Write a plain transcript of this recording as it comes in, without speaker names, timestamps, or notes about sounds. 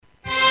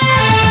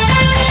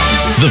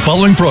The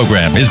following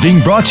program is being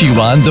brought to you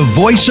on the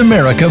Voice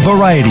America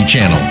Variety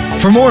Channel.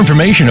 For more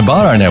information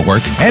about our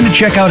network and to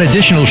check out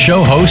additional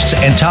show hosts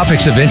and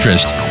topics of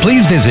interest,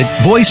 please visit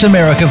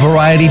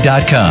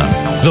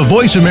voiceamericavariety.com. The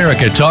Voice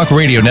America Talk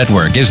Radio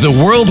Network is the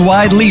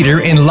worldwide leader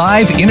in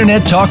live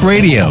Internet talk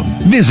radio.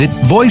 Visit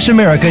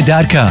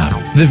voiceamerica.com.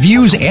 The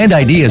views and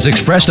ideas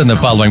expressed on the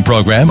following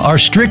program are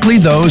strictly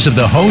those of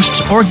the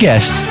hosts or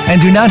guests and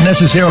do not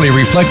necessarily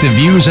reflect the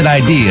views and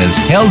ideas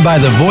held by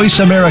the Voice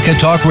America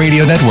Talk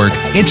Radio Network,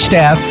 its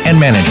staff, and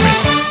management.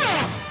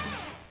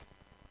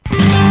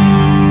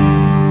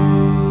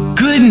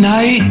 Good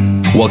night.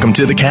 Welcome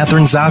to the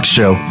Kathryn Zox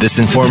Show. This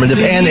informative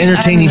and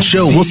entertaining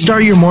show will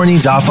start your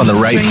mornings off on the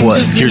right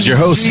foot. Here's your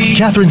host,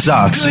 Kathryn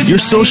Zox, your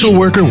social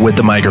worker with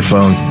the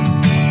microphone.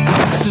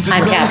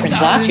 I'm Kathryn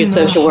Zox, your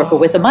social worker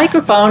with a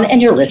microphone,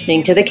 and you're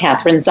listening to the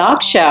Kathryn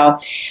Zox Show.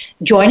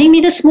 Joining me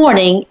this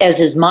morning is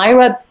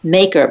Azmaira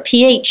Maker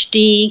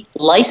PhD,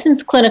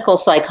 licensed clinical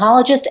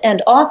psychologist,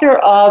 and author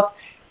of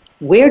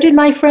Where Did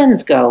My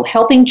Friends Go?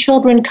 Helping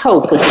Children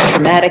Cope with a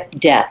Traumatic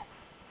Death.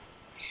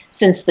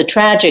 Since the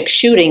tragic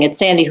shooting at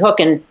Sandy Hook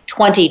in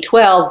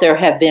 2012, there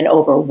have been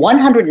over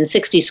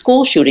 160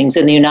 school shootings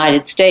in the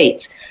United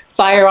States.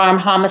 Firearm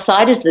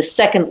homicide is the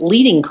second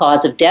leading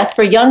cause of death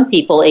for young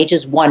people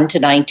ages 1 to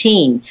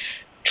 19.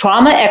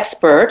 Trauma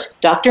expert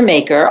Dr.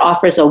 Maker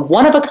offers a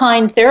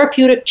one-of-a-kind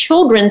therapeutic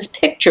children's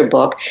picture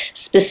book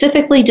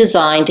specifically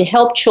designed to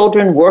help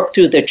children work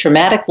through the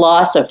traumatic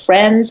loss of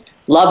friends,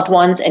 loved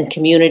ones, and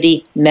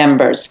community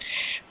members.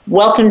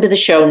 Welcome to the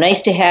show.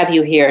 Nice to have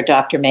you here,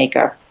 Dr.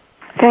 Maker.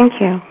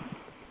 Thank you.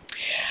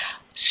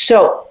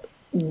 So,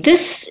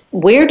 this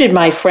Where Did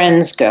My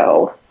Friends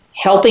Go?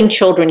 Helping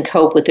Children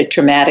Cope with a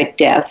Traumatic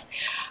Death.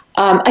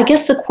 I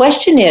guess the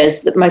question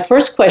is, my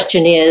first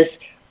question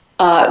is,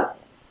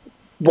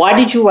 why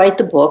did you write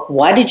the book?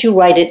 Why did you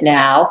write it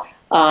now?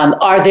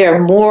 Are there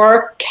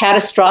more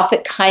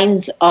catastrophic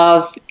kinds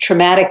of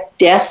traumatic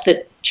deaths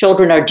that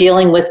children are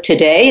dealing with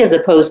today as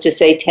opposed to,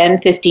 say,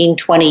 10, 15,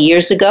 20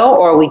 years ago?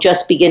 Or are we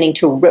just beginning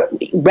to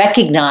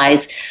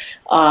recognize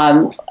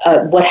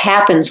what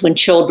happens when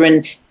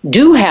children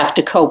do have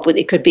to cope with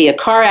it? It could be a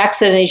car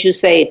accident, as you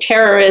say, a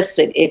terrorist,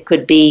 it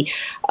could be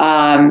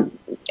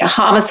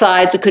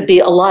homicides, it could be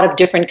a lot of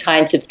different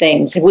kinds of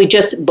things.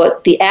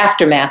 But the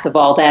aftermath of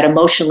all that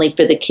emotionally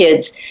for the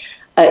kids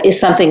is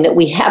something that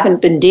we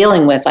haven't been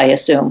dealing with, I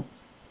assume.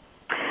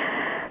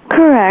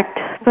 Correct,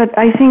 but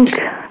I think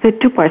there are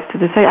two parts to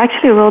this. I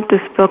actually wrote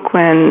this book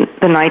when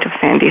the night of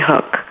Sandy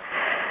Hook,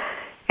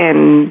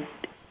 and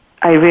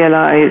I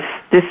realized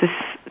this is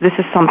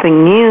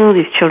something new.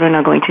 These children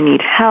are going to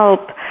need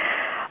help.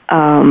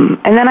 And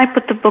then I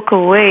put the book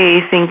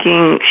away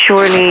thinking,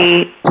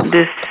 surely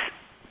this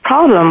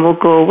problem will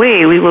go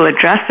away. We will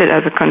address it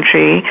as a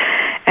country,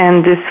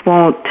 and this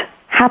won't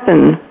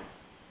happen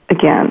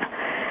again.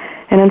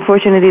 And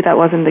unfortunately, that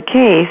wasn't the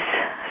case.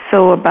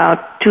 So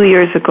about 2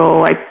 years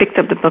ago, I picked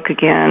up the book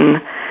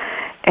again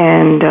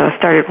and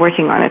started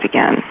working on it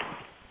again.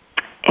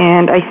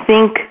 And I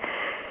think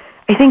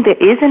there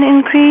is an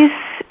increase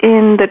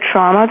in the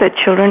trauma that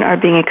children are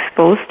being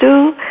exposed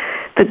to,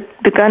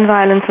 the gun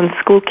violence on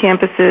school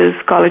campuses,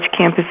 college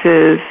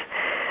campuses,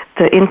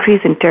 the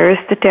increase in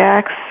terrorist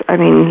attacks. I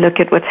mean, look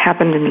at what's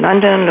happened in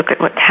London, look at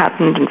what's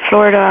happened in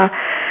Florida.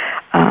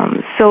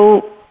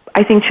 So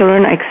I think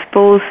children are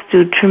exposed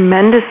to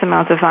tremendous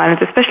amounts of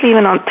violence, especially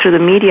even through the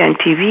media and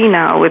TV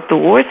now with the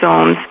war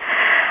zones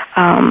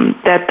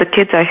that the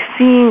kids are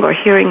seeing or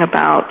hearing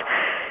about.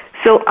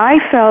 So I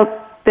felt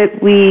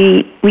that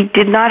we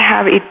did not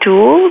have a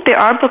tool. There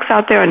are books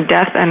out there on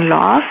death and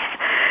loss,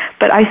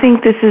 but I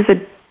think this is a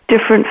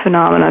different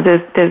phenomena.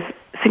 There's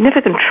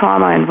significant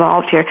trauma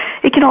involved here.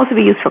 It can also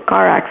be used for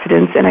car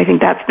accidents, and I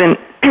think that's been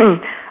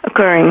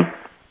occurring,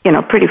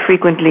 pretty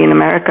frequently in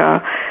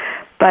America.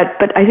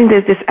 But I think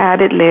there's this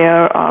added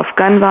layer of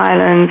gun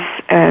violence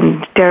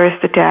and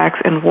terrorist attacks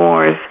and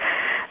wars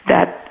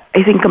that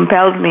I think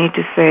compelled me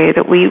to say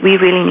that we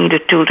really need a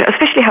tool to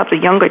especially help the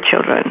younger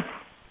children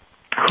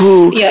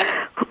who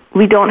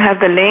we don't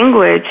have the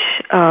language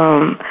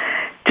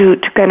to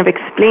kind of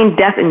explain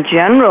death in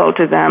general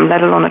to them,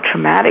 let alone a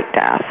traumatic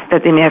death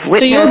that they may have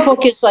witnessed. So your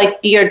book is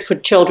geared for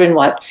children,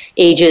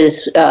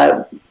 ages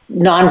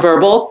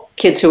nonverbal,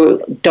 kids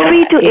who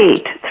don't...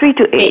 3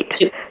 to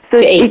 8. So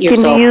it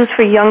can be used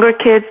for younger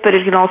kids, but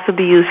it can also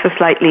be used for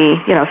slightly,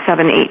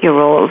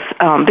 7-8-year-olds,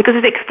 because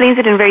it explains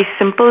it in very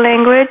simple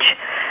language,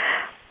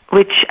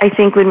 which I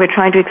think when we're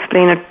trying to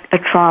explain a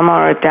trauma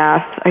or a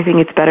death, I think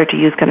it's better to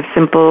use kind of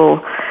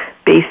simple,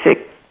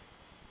 basic,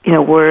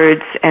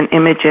 words and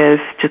images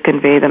to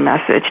convey the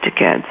message to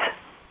kids.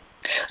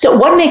 So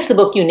what makes the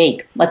book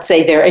unique? Let's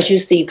say as you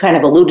see, you kind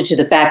of alluded to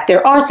the fact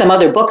there are some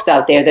other books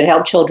out there that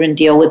help children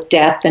deal with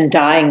death and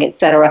dying,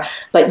 etc.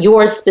 But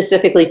yours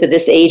specifically for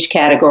this age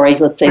category,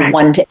 let's say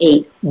 1 to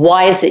 8.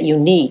 Why is it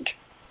unique?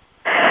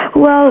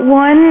 Well,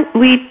 one,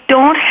 we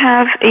don't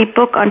have a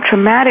book on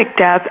traumatic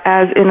death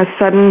as in a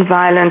sudden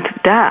violent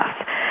death.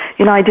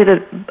 I did a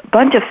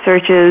bunch of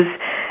searches,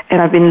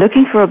 and I've been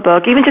looking for a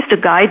book, even just to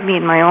guide me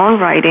in my own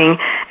writing,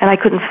 and I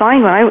couldn't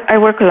find one. I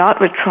work a lot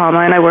with trauma,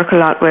 and I work a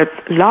lot with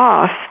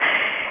loss,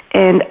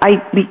 and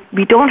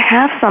we don't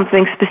have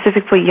something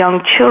specific for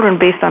young children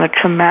based on a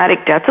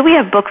traumatic death. So we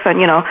have books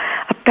on, a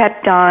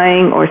pet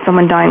dying or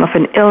someone dying of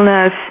an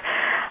illness,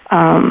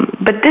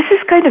 but this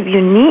is kind of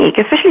unique,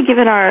 especially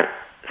given our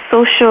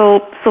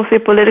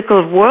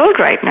socio-political world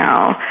right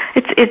now.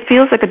 It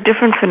feels like a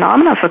different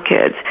phenomenon for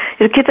kids.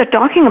 The kids are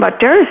talking about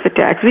terrorist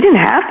attacks. We didn't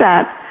have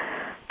that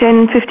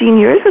 10, 15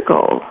 years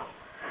ago.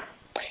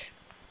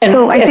 And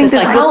so I think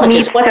this book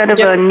needs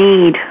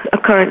a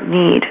current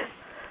need.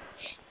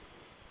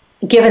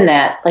 Given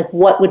that,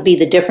 what would be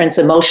the difference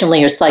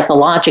emotionally or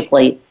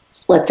psychologically,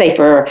 let's say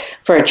for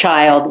a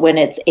child, when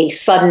it's a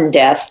sudden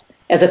death,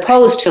 as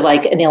opposed to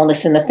an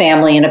illness in the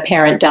family and a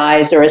parent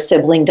dies or a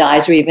sibling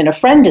dies or even a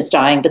friend is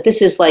dying, but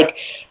this is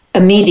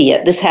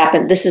immediate. This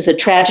happened. This is a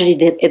tragedy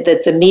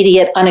that's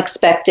immediate,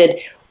 unexpected.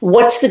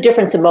 What's the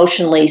difference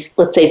emotionally,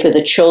 let's say, for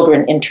the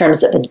children in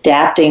terms of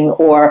adapting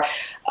or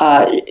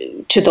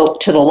to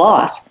the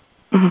loss?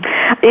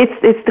 Mm-hmm.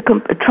 It's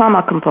the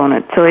trauma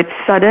component. So it's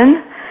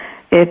sudden,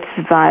 it's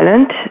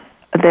violent.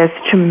 There's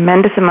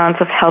tremendous amounts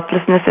of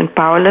helplessness and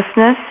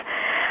powerlessness.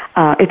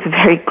 It's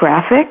very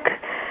graphic,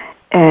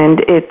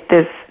 and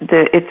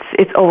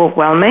it's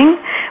overwhelming.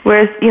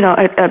 Whereas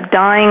a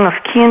dying of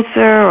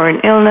cancer or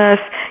an illness,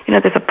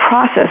 there's a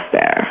process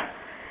there.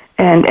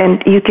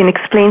 And you can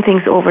explain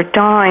things over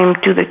time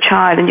to the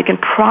child, and you can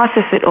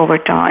process it over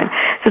time.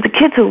 So the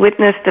kids who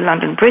witnessed the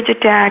London Bridge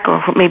attack,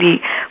 or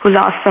who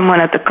lost someone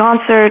at the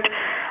concert,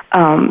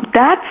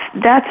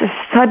 that's a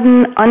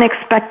sudden,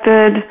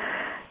 unexpected,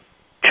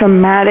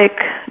 traumatic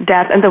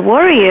death. And the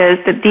worry is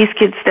that these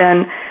kids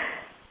then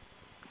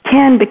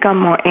can become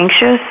more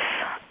anxious,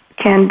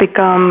 can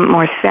become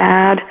more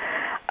sad,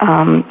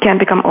 can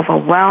become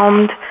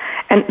overwhelmed.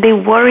 And they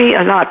worry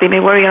a lot. They may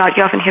worry a lot.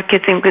 You often hear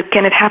kids saying,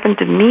 can it happen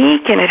to me?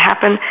 Can it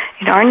happen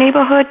in our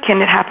neighborhood?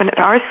 Can it happen at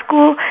our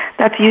school?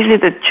 That's usually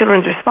the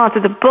children's response. So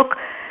the book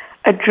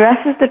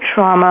addresses the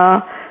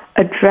trauma,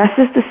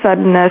 addresses the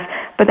suddenness,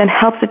 but then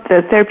helps with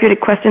the therapeutic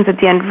questions at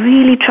the end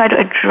really try to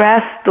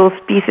address those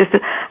pieces.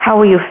 How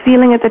are you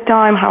feeling at the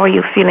time? How are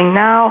you feeling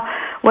now?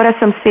 What are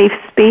some safe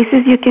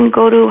spaces you can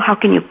go to? How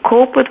can you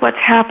cope with what's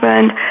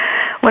happened?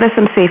 What are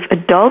some safe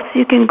adults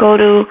you can go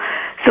to?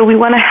 So we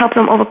want to help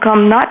them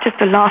overcome not just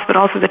the loss, but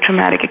also the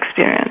traumatic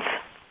experience.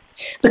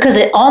 Because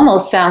it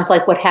almost sounds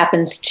like what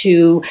happens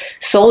to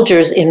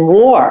soldiers in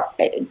war.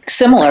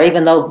 Similar,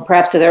 even though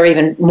perhaps they're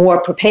even more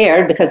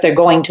prepared because they're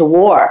going to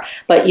war.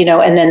 But,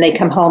 and then they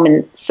come home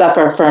and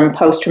suffer from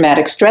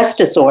post-traumatic stress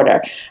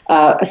disorder.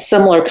 A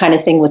similar kind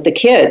of thing with the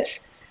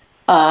kids.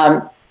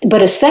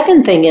 But a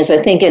second thing is,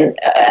 I think, and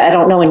I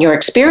don't know in your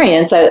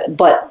experience,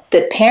 but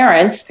that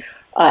parents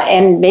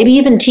and maybe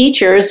even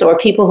teachers or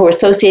people who are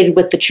associated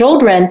with the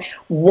children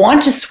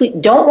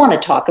don't want to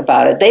talk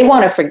about it. They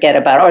want to forget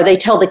about it, or they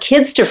tell the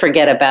kids to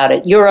forget about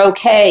it. You're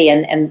okay,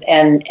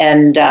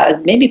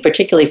 and maybe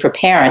particularly for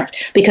parents,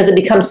 because it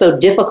becomes so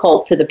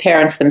difficult for the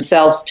parents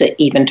themselves to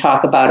even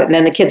talk about it. And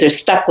then the kids are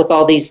stuck with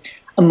all these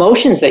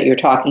emotions that you're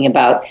talking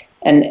about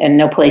and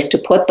no place to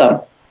put them.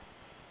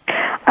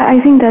 I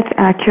think that's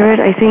accurate.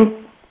 I think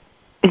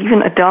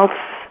even adults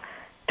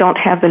don't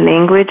have the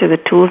language or the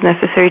tools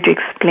necessary to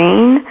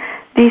explain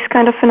these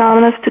kind of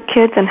phenomena to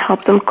kids and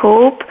help them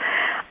cope.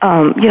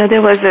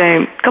 There was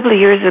a couple of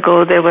years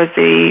ago, there was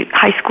a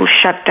high school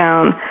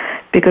shutdown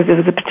because there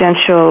was a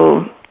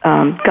potential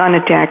gun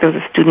attack. There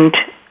was a student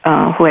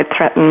who had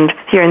threatened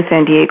here in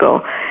San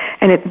Diego,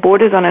 and it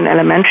borders on an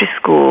elementary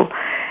school,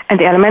 and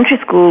the elementary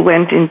school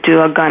went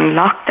into a gun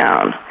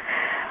lockdown.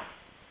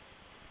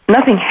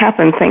 Nothing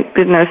happened, thank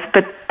goodness,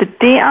 but the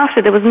day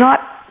after, there was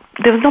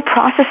no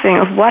processing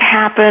of what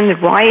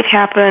happened, why it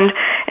happened,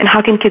 and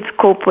how can kids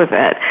cope with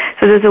it.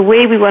 So there's a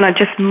way we want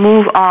to just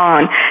move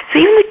on. So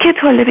even the kids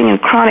who are living in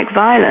chronic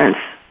violence,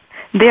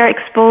 they are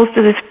exposed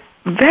to this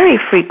very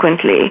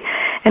frequently.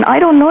 And I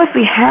don't know if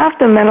we have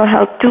the mental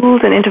health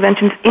tools and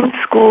interventions in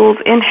schools,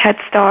 in Head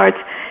Starts,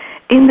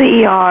 in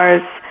the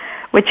ERs,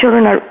 where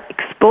children are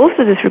exposed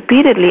to this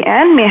repeatedly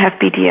and may have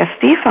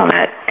PTSD from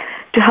it,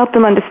 to help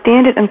them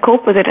understand it and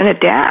cope with it and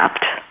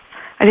adapt.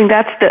 I think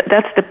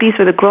that's the piece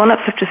where the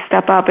grown-ups have to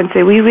step up and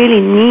say, we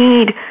really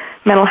need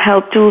mental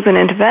health tools and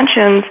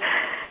interventions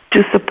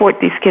to support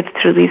these kids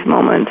through these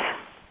moments.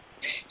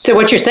 So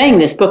what you're saying,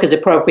 this book is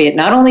appropriate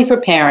not only for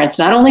parents,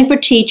 not only for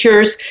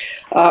teachers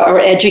or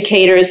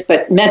educators,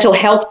 but mental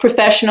health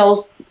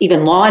professionals,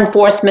 even law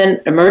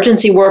enforcement,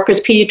 emergency workers,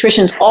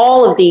 pediatricians,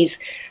 all of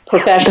these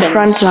professions. The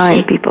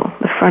frontline people.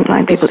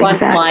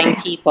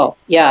 Frontline people,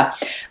 yeah.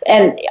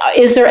 And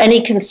is there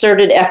any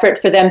concerted effort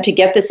for them to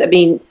get this? I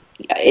mean,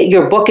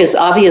 your book is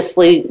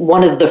obviously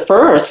one of the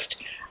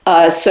first.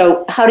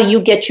 So how do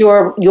you get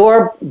your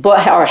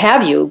book, or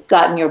have you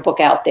gotten your book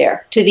out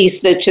there to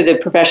the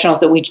professionals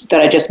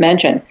that I just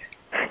mentioned?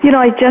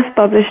 I just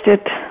published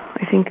it,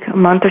 I think, a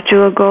month or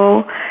two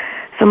ago.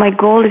 So my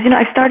goal is,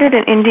 I started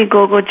an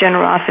Indiegogo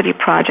generosity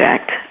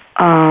project,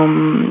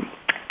 and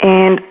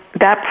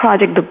that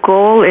project, the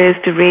goal is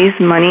to raise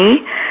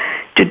money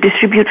to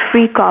distribute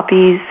free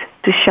copies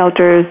to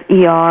shelters,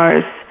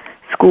 ERs,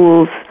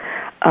 schools,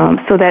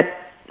 so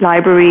that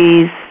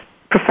libraries,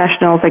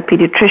 professionals like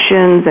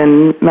pediatricians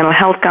and mental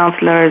health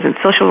counselors and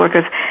social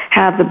workers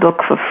have the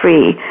book for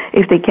free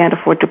if they can't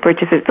afford to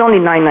purchase it. It's only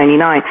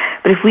 $9.99.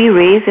 But if we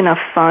raise enough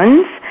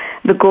funds,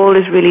 the goal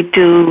is really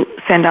to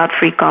send out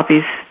free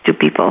copies to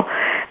people.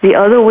 The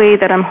other way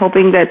that I'm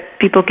hoping that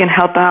people can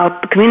help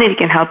out, the community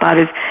can help out,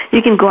 is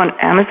you can go on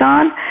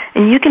Amazon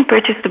and you can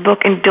purchase the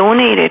book and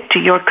donate it to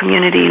your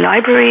community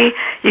library.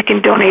 You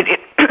can donate it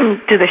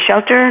to the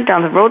shelter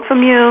down the road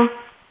from you,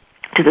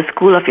 to the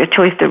school of your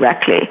choice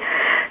directly.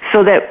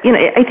 So that,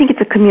 I think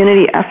it's a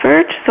community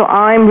effort. So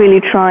I'm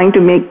really trying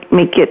to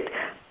make it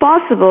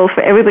possible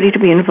for everybody to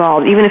be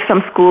involved. Even if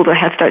some schools or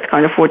Head Starts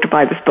can't afford to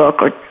buy this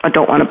book or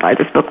don't want to buy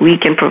this book, we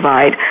can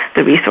provide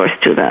the resource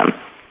to them.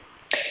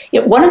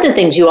 One of the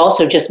things you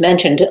also just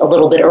mentioned a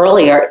little bit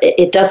earlier,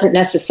 it doesn't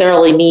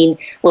necessarily mean,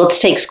 well, let's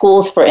take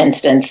schools, for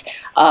instance.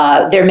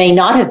 There may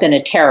not have been a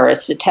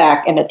terrorist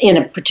attack in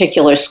a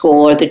particular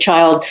school, or the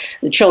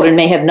children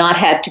may have not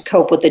had to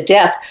cope with the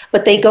death,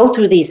 but they go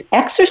through these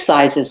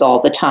exercises all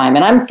the time.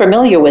 And I'm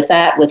familiar with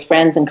that with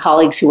friends and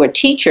colleagues who are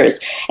teachers.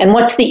 And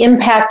what's the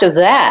impact of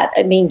that?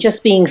 I mean,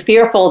 just being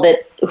fearful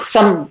that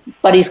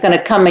somebody's going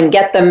to come and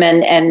get them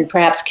and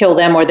perhaps kill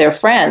them or their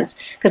friends,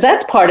 because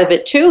that's part of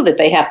it too that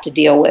they have to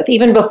deal with,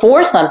 even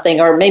before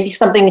something, or maybe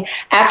something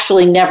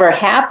actually never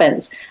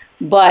happens.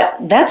 But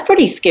that's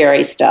pretty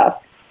scary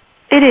stuff.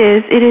 It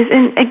is.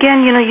 And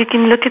again, you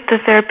can look at the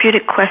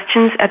therapeutic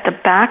questions at the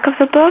back of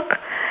the book,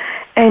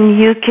 and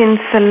you can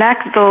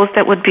select those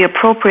that would be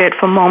appropriate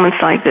for moments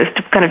like this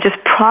to kind of just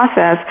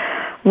process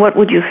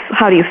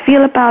how do you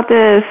feel about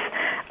this?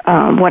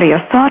 What are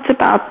your thoughts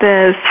about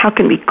this? How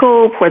can we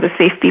cope? Who are the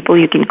safe people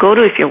you can go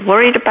to if you're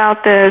worried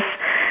about this?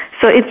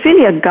 So it's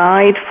really a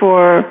guide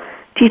for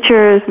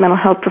teachers, mental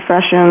health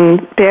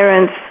professions,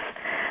 parents,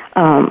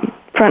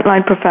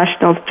 frontline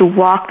professionals to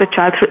walk the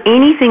child through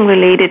anything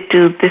related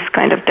to this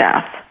kind of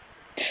death.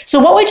 So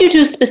what would you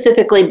do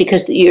specifically,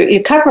 because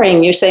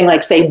you're saying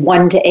like, say,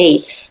 1 to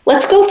 8.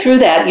 Let's go through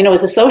that.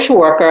 As a social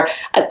worker,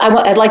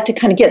 I'd like to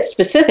kind of get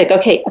specific.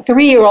 Okay, a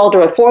 3-year-old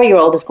or a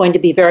 4-year-old is going to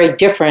be very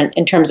different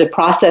in terms of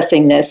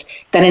processing this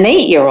than an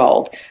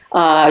 8-year-old,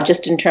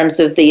 just in terms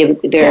of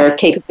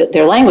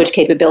their language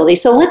capability.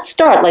 So let's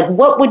start. Like,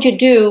 what would you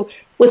do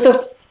with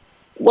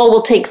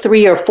we'll take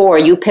 3 or 4,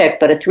 you pick,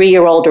 but a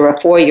 3-year-old or a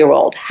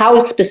 4-year-old. How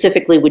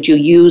specifically would you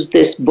use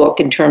this book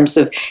in terms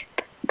of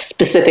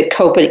specific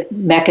coping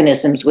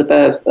mechanisms with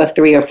a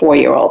 3 or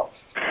 4-year-old?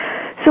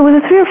 So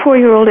with a 3 or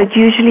 4-year-old, I'd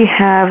usually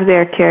have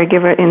their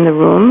caregiver in the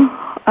room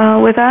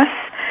with us.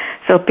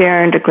 So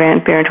parent or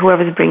grandparent,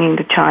 whoever's bringing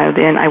the child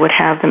in, I would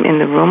have them in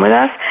the room with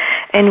us.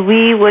 And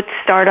we would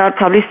start out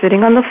probably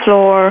sitting on the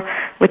floor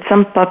with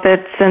some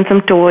puppets and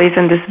some toys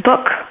and this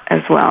book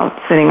as well,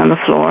 sitting on the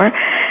floor.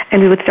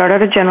 And we would start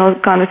out a general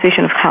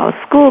conversation of how is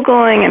school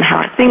going and how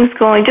are things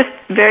going, just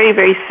very,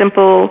 very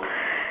simple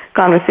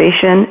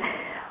conversation.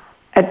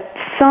 At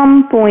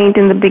some point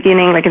in the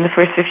beginning, like in the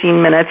first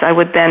 15 minutes, I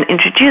would then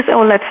introduce,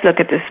 let's look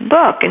at this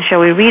book, and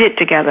shall we read it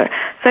together?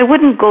 So I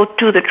wouldn't go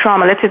to the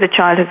trauma. Let's say the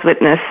child has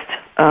witnessed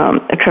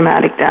a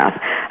traumatic death.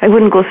 I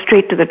wouldn't go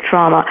straight to the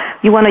trauma.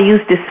 You want to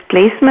use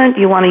displacement.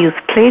 You want to use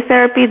play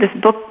therapy. This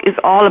book is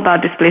all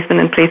about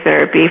displacement and play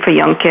therapy for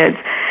young kids.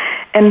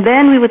 And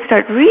then we would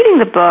start reading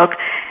the book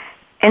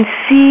and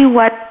see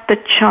what the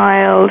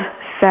child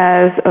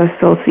says or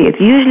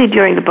associates. Usually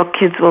during the book,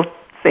 kids will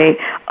say,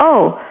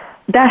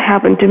 that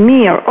happened to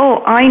me,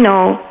 or, I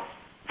know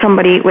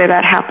somebody where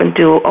that happened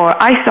to, or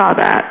I saw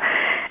that.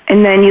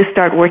 And then you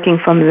start working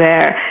from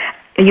there.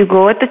 You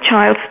go at the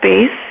child's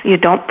pace. You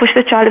don't push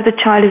the child. If the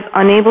child is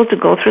unable to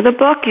go through the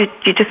book,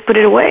 you just put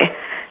it away.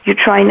 You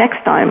try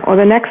next time or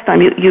the next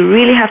time. You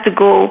really have to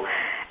go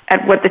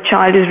at what the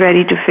child is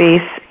ready to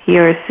face,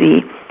 hear, or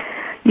see.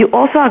 You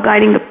also are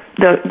guiding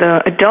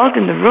the adult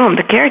in the room,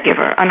 the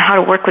caregiver, on how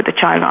to work with the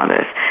child on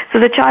this. So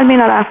the child may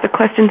not ask the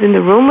questions in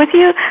the room with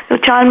you. The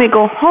child may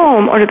go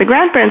home or to the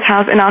grandparents'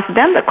 house and ask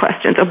them the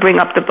questions or bring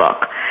up the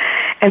book.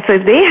 And so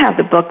if they have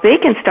the book, they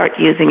can start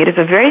using it. It's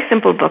a very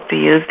simple book to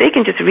use. They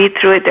can just read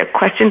through it. There are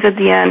questions at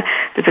the end.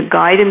 There's a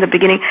guide in the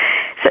beginning.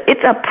 So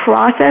it's a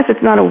process.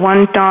 It's not a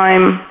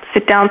one-time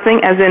sit-down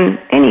thing, as in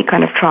any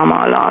kind of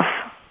trauma or loss.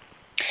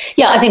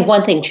 Yeah, I think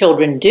one thing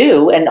children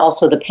do, and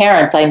also the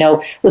parents, I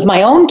know with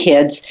my own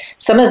kids,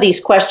 some of these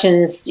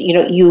questions,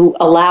 you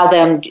allow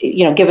them,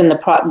 given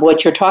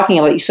what you're talking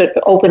about, you sort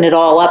of open it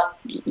all up,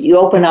 you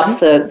open up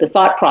the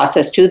thought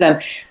process to them,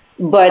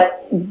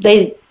 but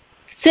they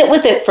sit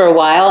with it for a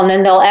while, and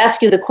then they'll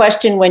ask you the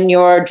question when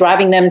you're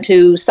driving them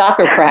to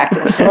soccer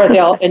practice, or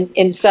they'll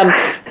in some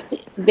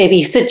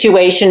maybe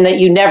situation that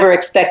you never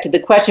expected the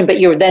question,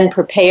 but you're then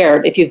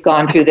prepared if you've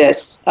gone through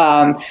this,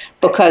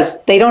 because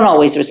they don't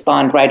always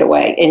respond right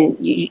away. And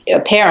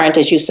a parent,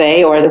 as you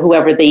say, or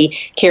whoever the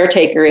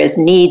caretaker is,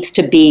 needs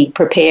to be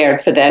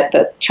prepared for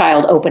the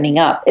child opening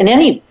up in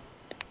any,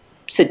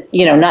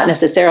 not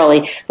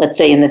necessarily, let's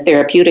say, in the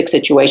therapeutic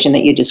situation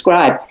that you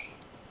described.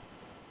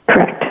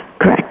 Correct.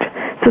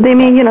 So they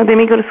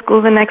may go to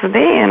school the next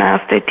day and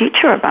ask their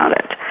teacher about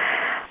it.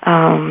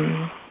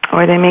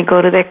 Or they may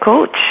go to their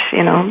coach,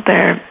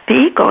 their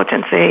PE coach,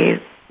 and say,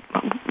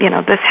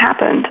 this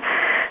happened.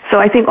 So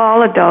I think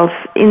all adults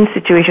in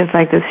situations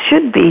like this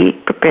should be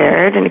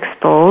prepared and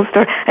exposed,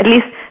 or at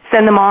least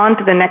send them on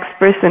to the next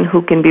person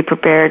who can be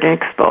prepared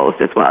and exposed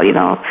as well,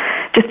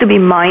 just to be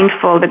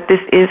mindful that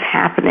this is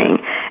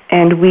happening,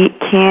 and we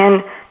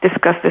can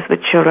discuss this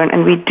with children,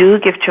 and we do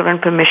give children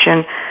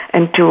permission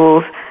and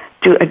tools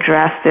to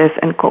address this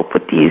and cope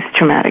with these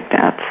traumatic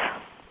deaths.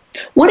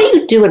 What do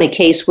you do in a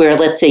case where,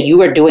 let's say,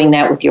 you are doing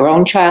that with your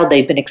own child,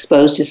 they've been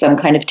exposed to some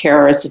kind of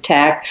terrorist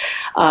attack,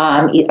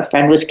 a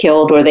friend was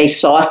killed, or they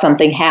saw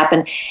something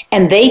happen,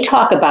 and they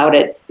talk about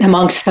it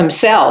amongst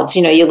themselves?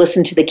 You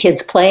listen to the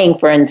kids playing,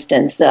 for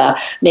instance,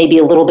 maybe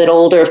a little bit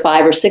older,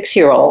 5 or 6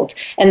 year olds,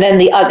 and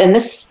then and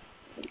this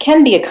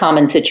can be a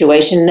common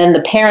situation, and then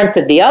the parents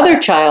of the other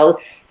child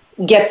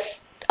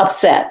gets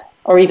upset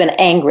or even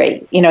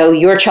angry.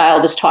 Your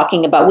child is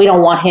talking about, we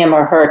don't want him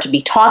or her to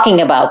be talking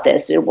about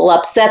this. It will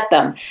upset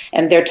them.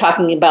 And they're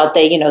talking about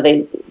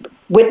they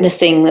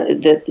witnessing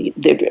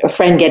a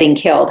friend getting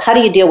killed. How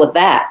do you deal with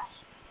that?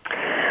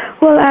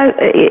 Well,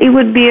 it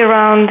would be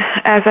around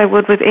as I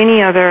would with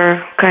any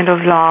other kind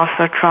of loss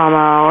or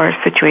trauma or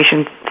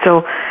situation.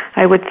 So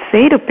I would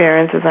say to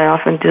parents, as I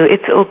often do,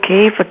 it's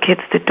okay for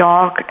kids to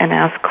talk and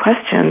ask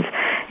questions.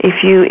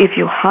 If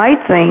you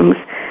hide things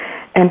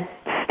and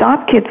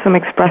stop kids from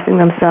expressing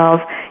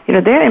themselves,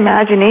 their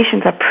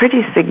imaginations are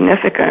pretty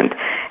significant,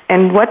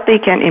 and what they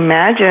can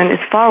imagine is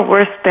far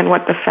worse than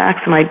what the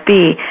facts might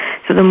be.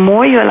 So the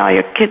more you allow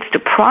your kids to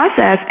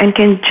process and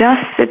can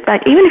just sit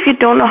back, even if you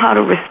don't know how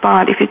to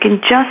respond, if you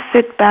can just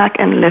sit back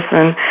and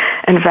listen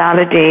and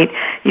validate,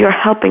 you're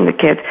helping the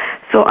kids.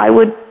 So I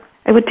would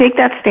take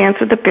that stance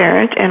with the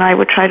parent, and I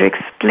would try to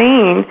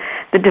explain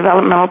the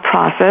developmental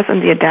process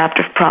and the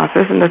adaptive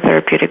process and the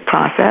therapeutic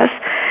process.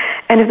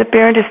 And if the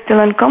parent is still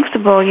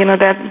uncomfortable,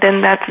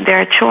 then that's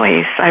their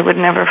choice. I would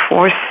never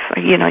force,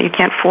 you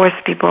can't force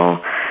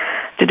people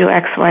to do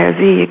X, Y, or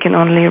Z. You can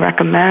only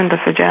recommend or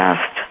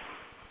suggest.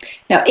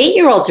 Now,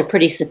 8-year-olds are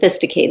pretty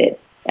sophisticated.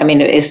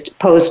 As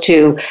opposed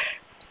to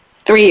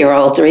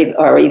 3-year-olds or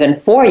even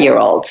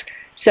 4-year-olds.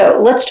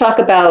 So let's talk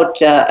about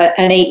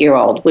an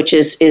 8-year-old, which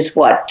is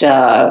what,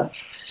 3rd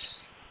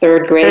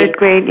grade? 3rd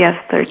grade,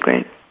 yes, 3rd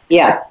grade.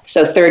 Yeah,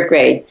 so 3rd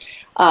grade.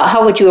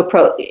 How would you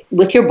approach,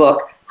 with your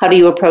book, how do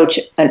you approach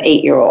an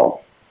 8-year-old?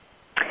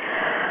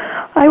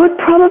 I would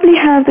probably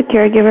have the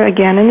caregiver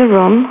again in the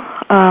room.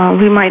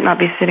 We might not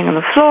be sitting on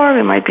the floor.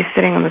 We might be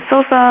sitting on the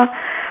sofa.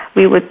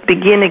 We would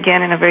begin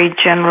again in a very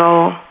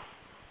general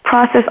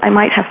process. I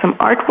might have some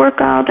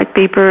artwork out, like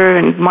paper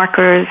and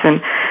markers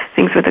and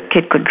things where the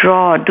kid could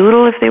draw or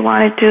doodle if they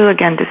wanted to.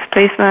 Again,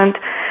 displacement.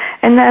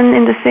 And then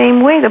in the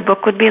same way, the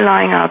book would be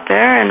lying out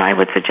there, and I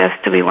would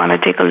suggest, do we want to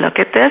take a look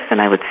at this? And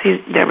I would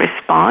see their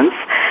response.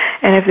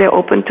 And if they're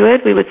open to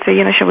it, we would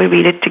say, shall we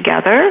read it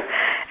together?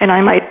 And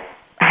I might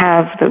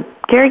have the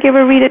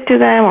caregiver read it to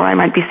them, or I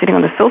might be sitting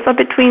on the sofa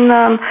between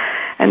them,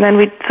 and then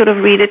we'd sort of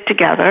read it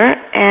together,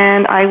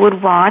 and I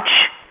would watch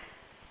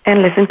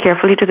and listen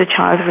carefully to the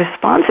child's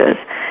responses.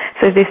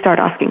 So if they start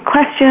asking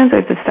questions, or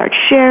if they start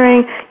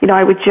sharing,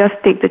 I would just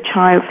take the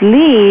child's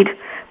lead,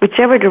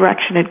 whichever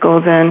direction it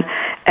goes in,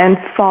 and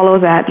follow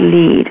that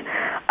lead.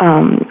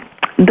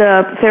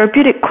 The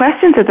therapeutic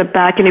questions at the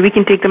back, we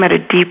can take them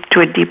to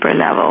a deeper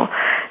level.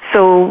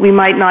 So we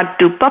might not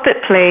do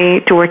puppet play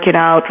to work it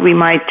out. We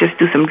might just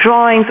do some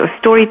drawings or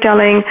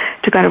storytelling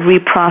to kind of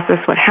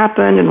reprocess what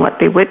happened and what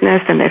they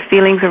witnessed and their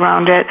feelings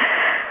around it.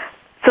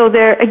 So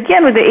there,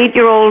 again, with the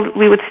 8-year-old,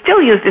 we would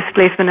still use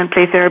displacement and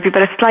play therapy,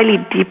 but a slightly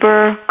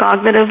deeper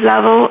cognitive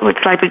level with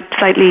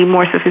slightly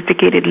more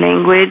sophisticated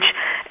language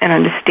and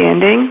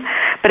understanding.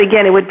 But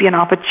again, it would be an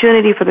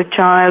opportunity for the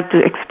child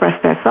to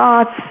express their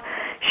thoughts,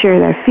 share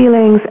their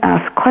feelings,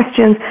 ask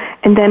questions,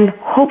 and then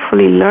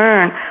hopefully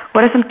learn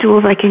what are some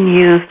tools I can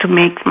use to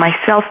make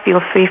myself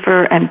feel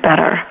safer and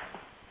better.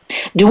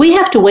 Do we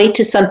have to wait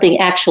till something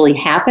actually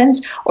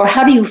happens, or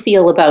how do you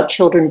feel about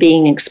children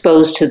being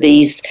exposed to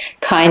these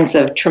kinds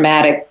of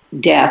traumatic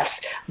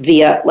deaths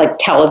via like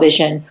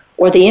television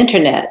or the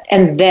internet,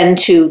 and then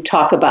to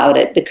talk about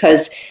it?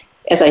 Because,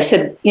 as I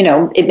said,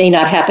 it may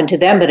not happen to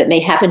them, but it may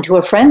happen to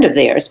a friend of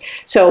theirs.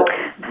 So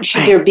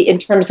should there be, in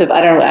terms of,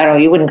 I don't know,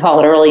 you wouldn't call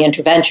it early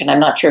intervention, I'm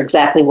not sure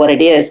exactly what it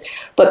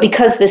is, but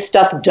because this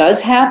stuff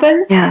does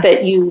happen,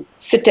 that you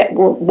sit down,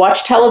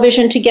 watch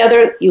television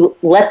together, you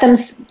let them,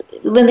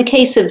 in the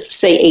case of,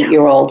 say,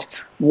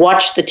 8-year-olds,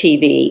 watch the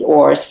TV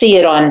or see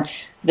it on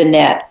the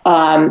net.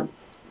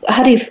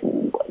 How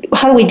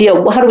do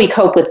we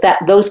cope with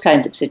those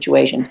kinds of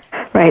situations?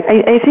 Right.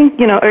 I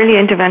think, early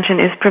intervention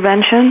is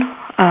prevention.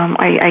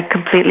 I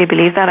completely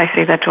believe that. I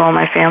say that to all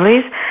my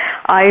families.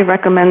 I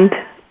recommend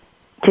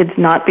kids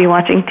not be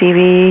watching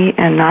TV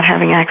and not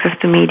having access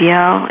to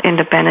media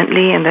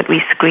independently, and that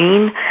we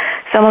screen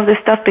some of this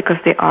stuff because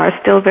they are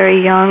still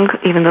very young,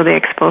 even though they're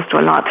exposed to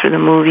a lot through the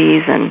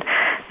movies and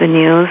the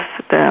news.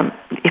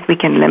 If we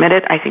can limit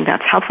it, I think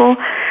that's helpful.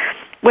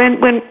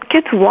 when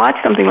kids watch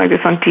something like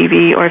this on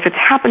TV, or if it's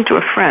happened to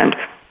a friend,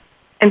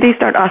 and they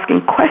start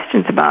asking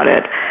questions about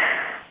it,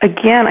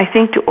 again, I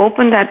think to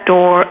open that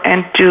door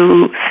and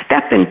to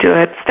step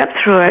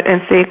through it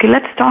and say, okay,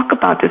 let's talk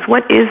about this.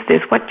 What is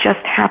this? What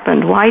just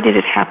happened? Why did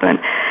it happen?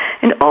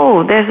 And,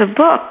 oh, there's a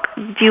book.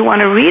 Do you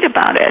want to read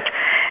about it?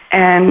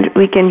 And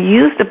we can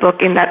use the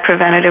book in that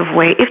preventative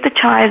way if the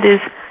child is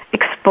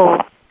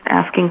exposed,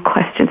 asking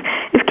questions.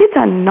 If kids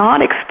are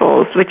not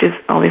exposed, which is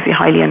obviously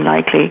highly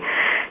unlikely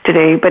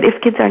today, but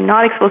if kids are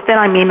not exposed, then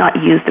I may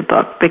not use the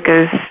book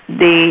because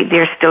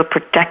they're still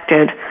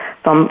protected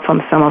from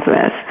some of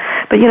this.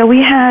 But,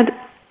 we had,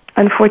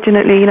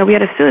 unfortunately, we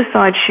had a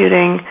suicide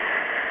shooting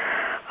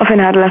of an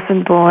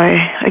adolescent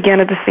boy, again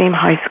at the same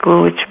high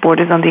school, which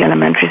borders on the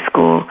elementary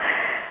school.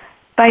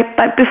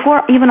 But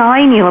before even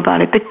I knew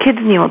about it, the kids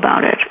knew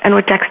about it and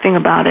were texting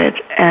about it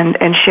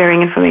and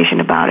sharing information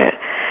about it.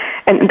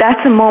 And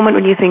that's a moment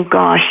when you think,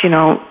 gosh,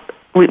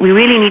 we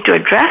really need to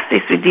address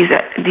this with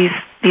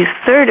these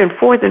third and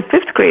fourth and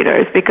fifth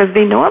graders because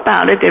they know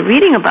about it, they're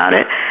reading about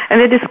it,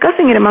 and they're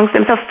discussing it amongst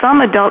themselves.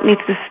 Some adult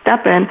needs to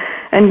step in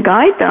and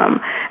guide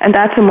them. And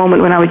that's a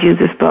moment when I would use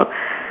this book.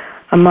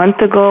 A month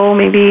ago,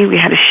 maybe, we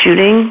had a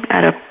shooting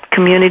at a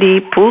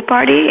community pool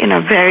party in a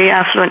very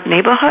affluent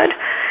neighborhood.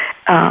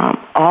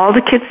 All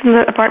the kids in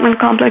the apartment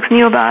complex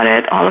knew about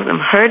it. All of them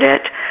heard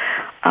it.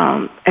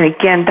 And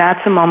again,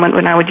 that's a moment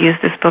when I would use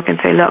this book and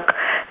say, look,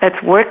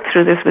 let's work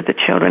through this with the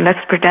children.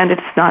 Let's pretend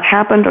it's not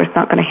happened or it's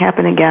not going to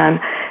happen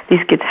again.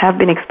 These kids have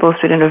been exposed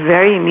to it in a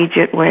very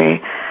immediate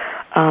way,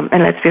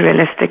 and let's be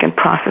realistic and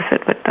process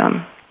it with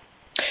them.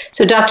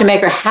 So, Dr.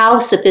 Maker, how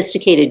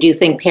sophisticated do you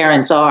think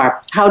parents are?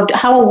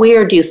 How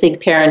aware do you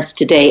think parents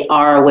today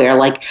are aware?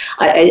 Like,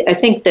 I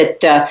think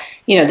that,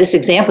 this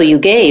example you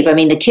gave,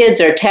 the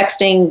kids are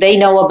texting, they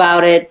know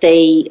about it.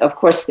 Of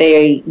course,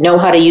 they know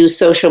how to use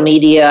social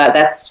media.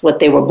 That's what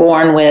they were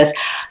born with.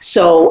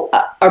 So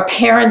are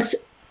parents,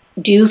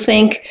 do you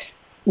think,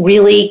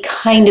 really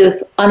kind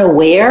of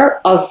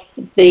unaware of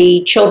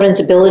the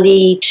children's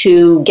ability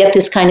to get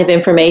this kind of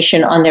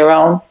information on their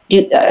own?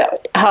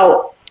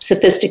 How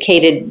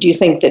sophisticated do you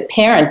think that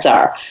parents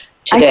are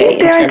today? I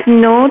think parents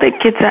know that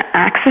kids are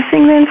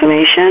accessing the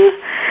information,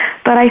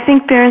 but I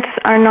think parents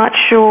are not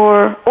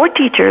sure, or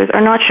teachers are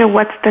not sure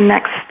what's the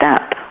next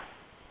step.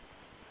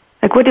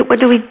 Like, what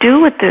do we do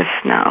with this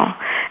now?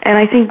 And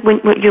I think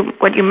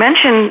what you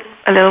mentioned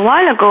a little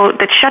while ago,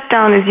 that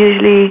shutdown is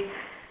usually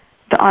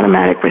the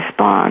automatic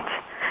response.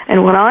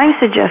 And what I'm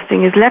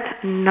suggesting is let's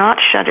not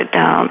shut it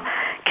down.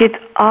 Kids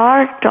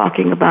are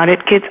talking about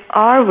it. Kids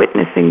are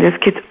witnessing this.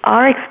 Kids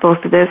are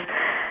exposed to this.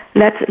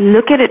 Let's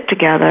look at it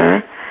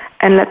together,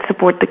 and let's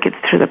support the kids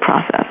through the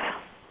process.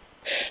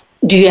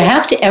 Do you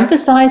have to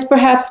emphasize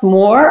perhaps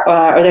more,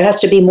 or there has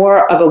to be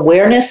more of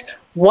awareness?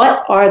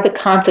 What are the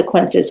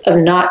consequences of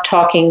not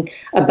talking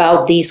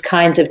about these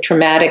kinds of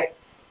traumatic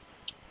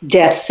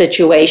death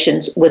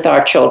situations with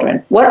our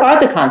children? What are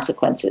the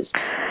consequences?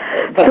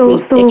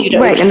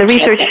 Right, and the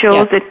research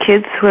shows that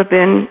kids who have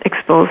been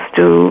exposed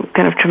to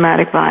kind of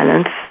traumatic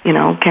violence,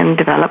 can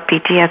develop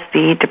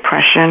PTSD,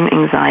 depression,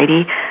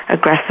 anxiety,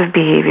 aggressive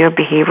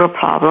behavioral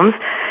problems.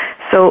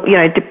 So,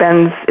 it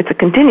depends. It's a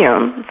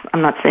continuum.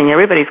 I'm not saying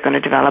everybody's going to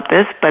develop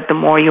this, but the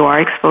more you are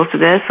exposed to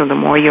this, or the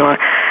more you're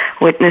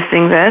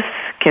witnessing this,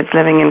 kids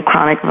living in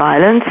chronic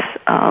violence,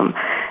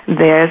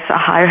 there's a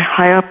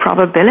higher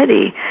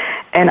probability.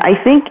 And I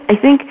think,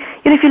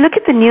 if you look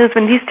at the news,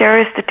 when these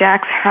terrorist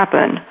attacks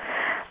happen,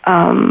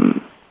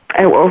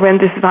 or when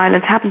this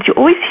violence happens, you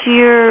always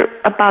hear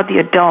about the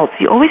adults.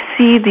 You always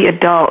see the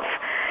adults.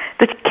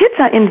 The kids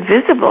are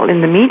invisible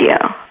in the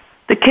media.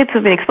 The kids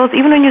have been exposed.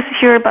 Even when you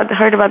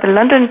heard about the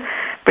London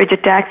Bridge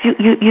attacks,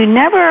 you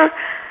never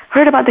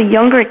heard about the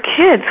younger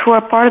kids who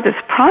are part of this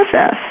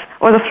process,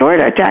 or the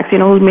Florida attacks,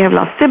 who may have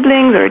lost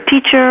siblings or a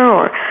teacher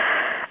or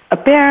a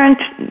parent.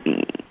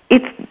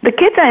 The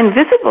kids are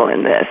invisible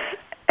in this.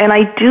 And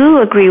I do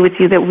agree with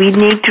you that we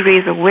need to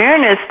raise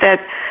awareness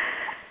that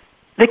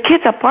the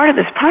kids are part of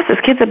this process.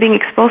 Kids are being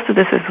exposed to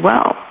this as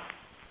well.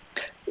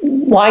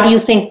 Why do you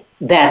think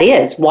that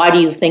is? Why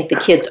do you think the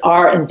kids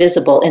are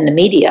invisible in the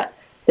media?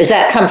 Does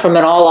that come from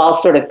an all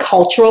sort of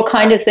cultural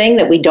kind of thing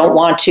that we don't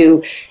want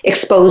to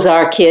expose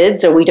our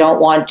kids, or we don't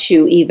want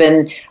to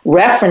even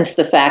reference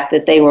the fact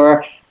that they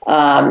were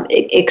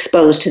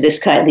exposed to this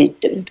kind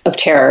of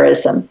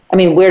terrorism?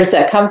 Where does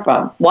that come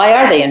from? Why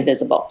are they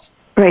invisible?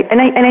 Right,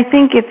 and I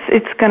think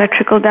it's going to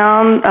trickle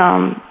down.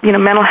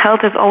 Mental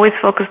health has always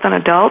focused on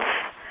adults.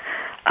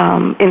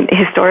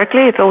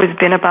 Historically, it's always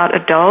been about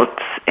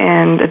adults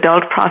and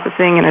adult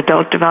processing and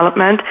adult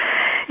development.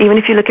 Even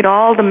if you look at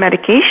all the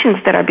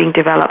medications that are being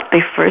developed,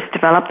 they first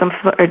developed them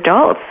for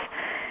adults.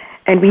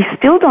 And we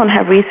still don't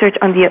have research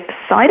on the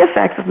side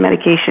effects of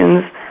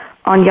medications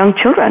on young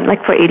children,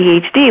 like for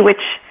ADHD,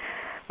 which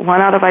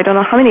 1 out of I don't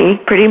know how many,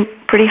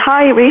 pretty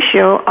high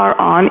ratio are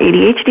on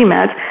ADHD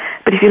meds.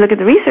 But if you look at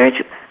the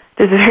research,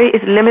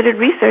 there's limited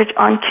research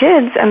on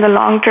kids and the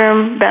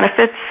long-term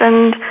benefits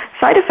and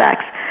side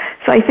effects.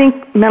 So I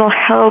think mental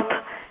health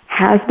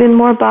has been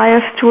more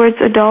biased towards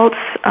adults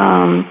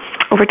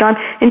over time.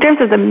 In terms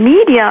of the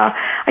media,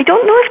 I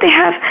don't know if they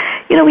have,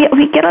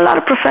 we get a lot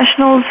of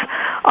professionals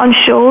on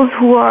shows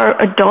who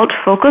are adult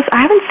focused.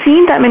 I haven't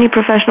seen that many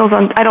professionals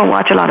I don't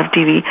watch a lot of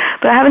TV,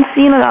 but I haven't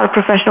seen a lot of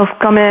professionals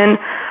come in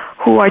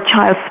who are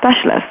child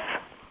specialists.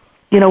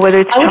 Whether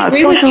it's I would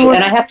agree with you,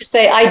 and I have to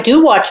say I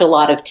do watch a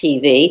lot of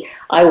TV.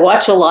 I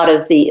watch a lot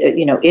of the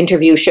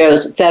interview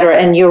shows, et cetera,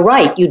 and you're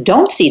right, you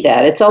don't see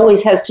that. It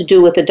always has to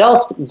do with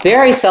adults.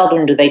 Very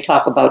seldom do they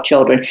talk about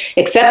children,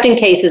 except in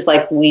cases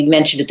like we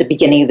mentioned at the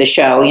beginning of the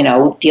show,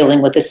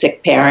 dealing with a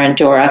sick parent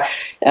or a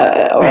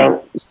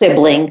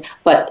sibling,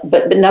 but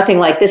nothing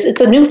like this. It's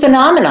a new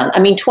phenomenon.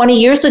 I mean,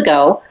 20 years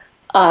ago,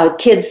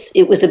 kids,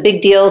 it was a big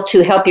deal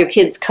to help your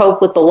kids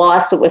cope with the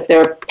loss if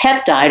their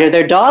pet died or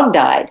their dog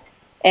died.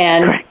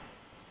 And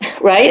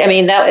right, I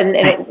mean that, and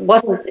it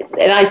wasn't.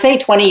 And I say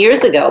 20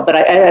 years ago, but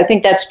I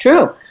think that's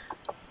true.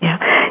 Yeah,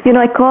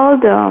 I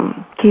called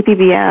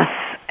KPBS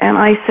and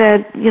I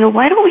said,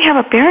 why don't we have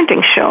a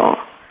parenting show,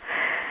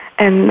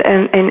 and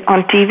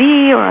on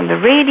TV or on the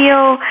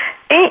radio,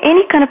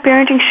 any kind of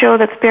parenting show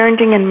that's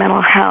parenting and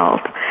mental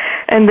health.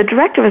 And the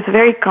director was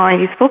very kind.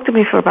 He spoke to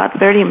me for about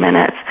 30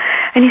 minutes,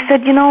 and he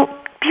said,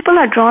 people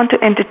are drawn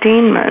to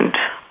entertainment.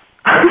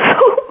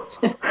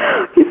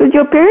 He said,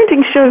 your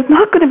parenting show is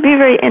not going to be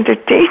very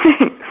entertaining.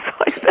 So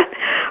I said,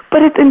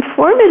 but it's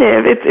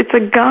informative. It's a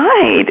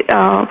guide.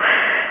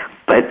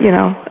 But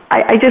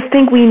I just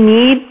think we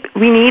need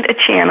a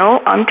channel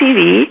on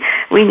TV.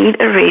 We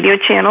need a radio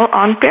channel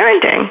on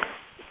parenting,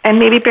 and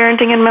maybe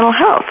parenting and mental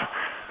health.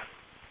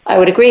 I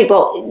would agree.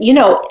 Well,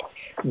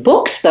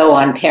 books, though,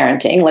 on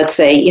parenting, let's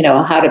say,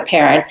 how to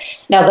parent.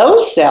 Now,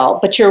 those sell,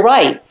 but you're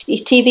right.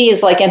 TV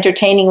is like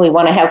entertaining. We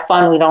want to have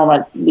fun. We don't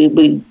want,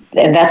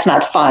 and that's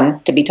not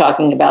fun to be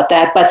talking about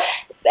that. But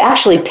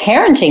actually,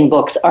 parenting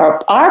books are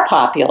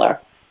popular.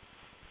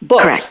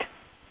 Books. Correct.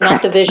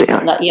 Not the visual,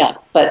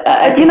 but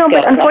I think...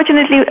 but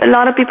unfortunately, a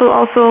lot of people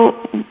also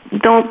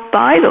don't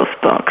buy those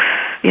books,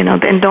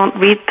 and don't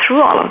read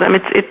through all of them.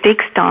 It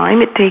takes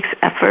time. It takes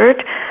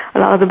effort. A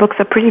lot of the books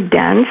are pretty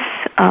dense.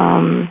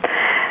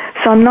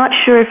 So I'm not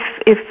sure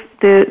if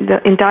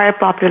the entire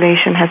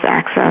population has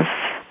access,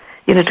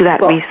 to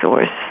that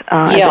resource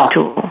as a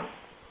tool.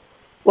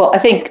 Well, I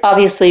think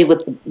obviously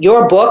with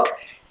your book,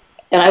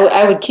 and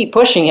I would keep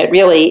pushing it.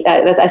 Really,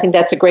 I think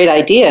that's a great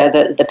idea.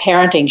 The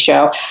parenting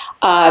show.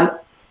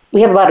 We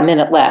have about a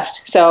minute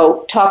left,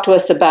 so talk to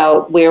us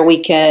about where we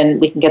can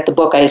get the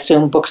book. I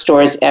assume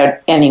bookstores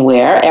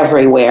anywhere,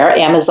 everywhere,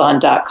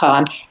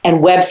 Amazon.com,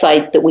 and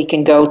website that we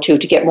can go to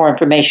get more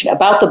information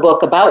about the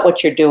book, about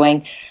what you're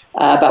doing.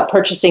 About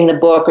purchasing the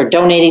book or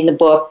donating the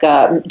book.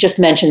 Just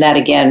mention that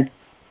again.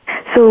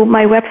 So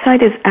my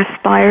website is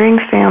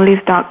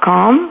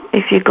aspiringfamilies.com.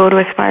 If you go to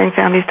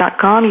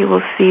aspiringfamilies.com, you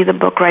will see the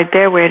book right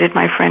there, Where Did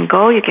My Friend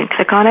Go? You can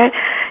click on it.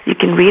 You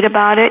can read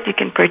about it. You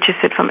can purchase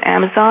it from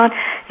Amazon.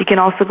 You can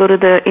also go to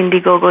the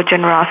Indiegogo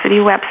Generosity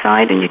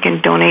website, and you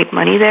can donate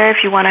money there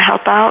if you want to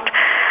help out.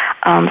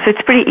 So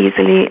it's pretty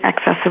easily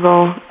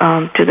accessible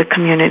to the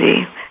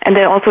community. And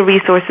there are also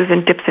resources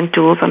and tips and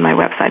tools on my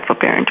website for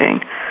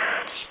parenting.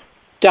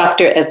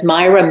 Dr.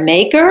 Azmaira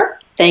Maker,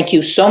 thank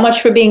you so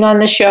much for being on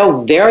the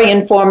show. Very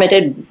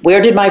informative. Where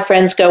Did My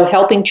Friends Go?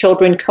 Helping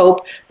children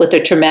cope with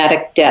their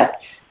traumatic death.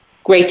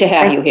 Great to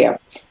have you here.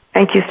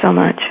 Thank you so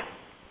much.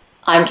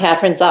 I'm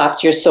Kathryn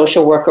Zox, your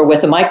social worker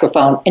with a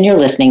microphone, and you're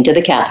listening to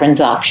The Kathryn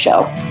Zox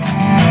Show.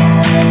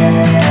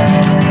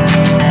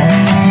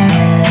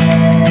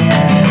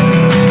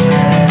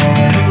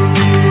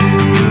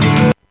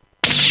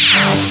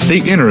 The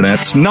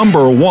Internet's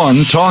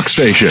 #1 talk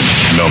station.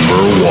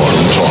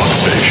 #1 talk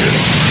station.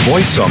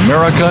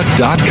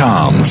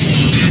 VoiceAmerica.com.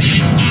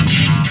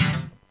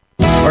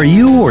 Are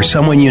you or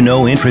someone you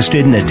know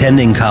interested in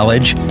attending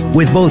college?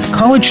 With both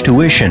college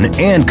tuition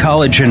and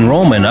college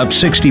enrollment up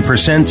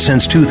 60%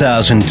 since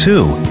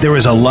 2002, there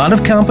is a lot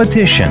of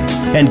competition,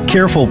 and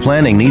careful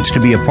planning needs to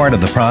be a part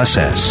of the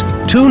process.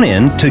 Tune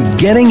in to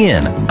Getting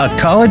In, a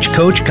college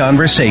coach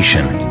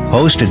conversation,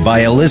 hosted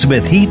by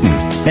Elizabeth Heaton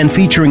and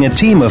featuring a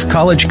team of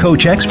college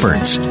coach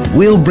experts.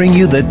 We'll bring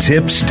you the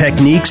tips,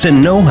 techniques,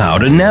 and know-how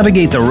to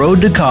navigate the road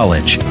to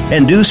college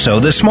and do so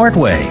the smart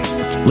way.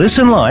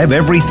 Listen live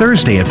every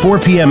Thursday at 4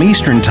 p.m.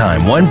 Eastern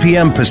Time, 1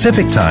 p.m.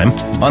 Pacific Time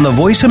on the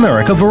Voice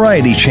America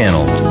Variety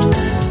Channel.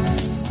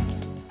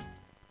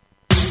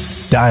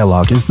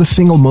 Dialogue is the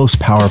single most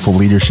powerful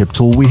leadership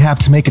tool we have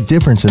to make a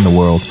difference in the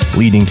world.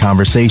 Leading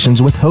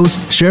Conversations with host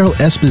Cheryl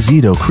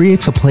Esposito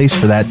creates a place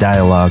for that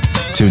dialogue.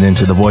 Tune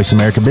into the Voice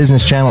America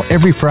Business Channel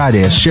every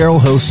Friday as Cheryl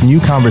hosts new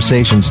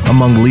conversations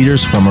among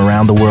leaders from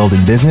around the world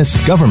in business,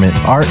 government,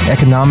 art,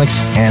 economics,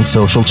 and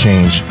social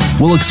change.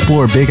 We'll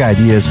explore big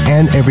ideas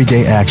and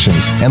everyday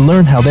actions and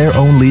learn how their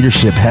own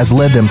leadership has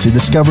led them to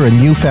discover a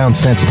newfound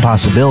sense of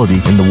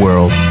possibility in the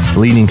world.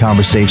 Leading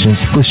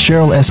Conversations with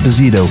Cheryl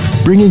Esposito,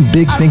 bringing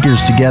big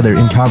thinkers together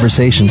in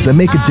conversations that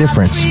make a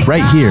difference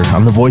right here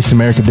on the Voice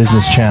America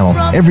Business Channel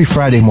every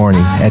Friday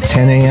morning at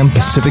 10 a.m.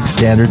 Pacific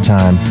Standard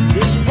Time.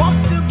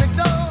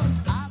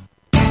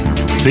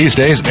 These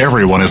days,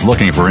 everyone is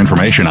looking for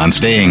information on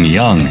staying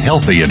young,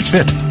 healthy, and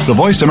fit. The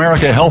Voice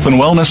America Health and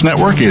Wellness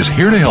Network is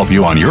here to help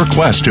you on your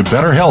quest to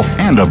better health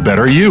and a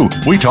better you.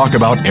 We talk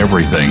about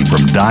everything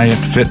from diet,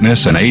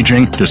 fitness, and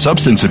aging to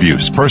substance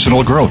abuse,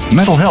 personal growth,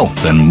 mental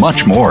health, and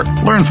much more.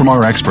 Learn from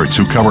our experts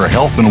who cover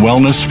health and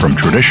wellness from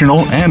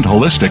traditional and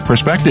holistic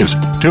perspectives.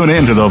 Tune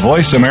in to the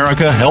Voice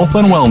America Health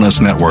and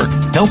Wellness Network.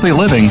 Healthy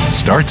living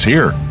starts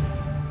here.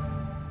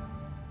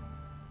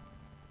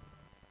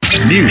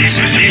 News,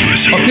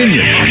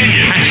 opinion,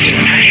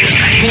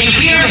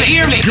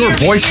 your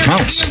voice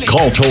counts.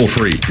 Call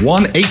toll-free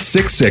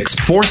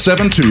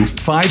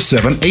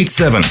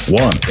 1-866-472-5787.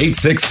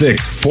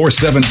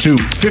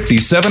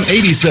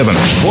 1-866-472-5787.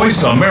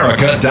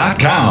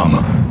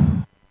 VoiceAmerica.com.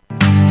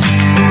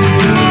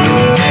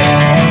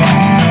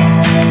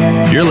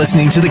 You're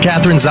listening to The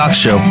Kathryn Zox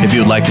Show. If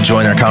you would like to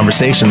join our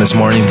conversation this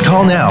morning,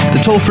 call now. The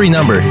toll-free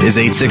number is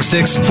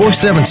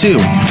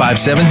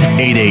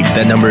 866-472-5788.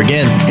 That number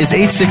again is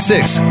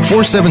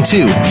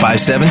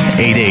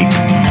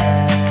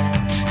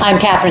 866-472-5788. I'm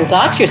Kathryn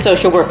Zox, your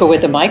social worker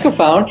with a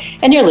microphone,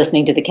 and you're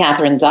listening to The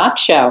Kathryn Zox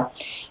Show.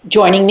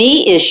 Joining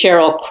me is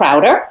Cheryl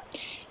Krauter,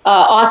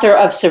 author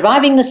of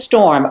Surviving the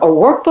Storm, a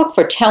workbook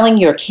for telling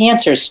your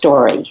cancer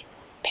story.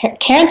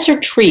 Cancer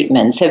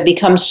treatments have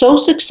become so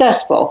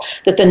successful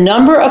that the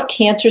number of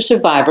cancer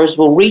survivors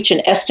will reach an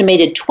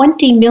estimated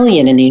 20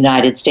 million in the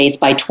United States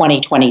by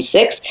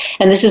 2026,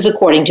 and this is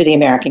according to the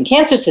American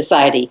Cancer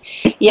Society.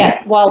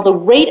 Yet, while the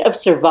rate of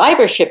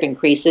survivorship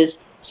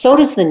increases, so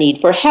does the need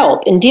for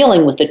help in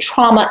dealing with the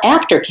trauma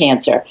after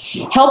cancer.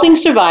 Helping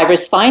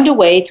survivors find a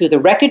way through the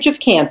wreckage of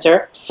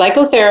cancer,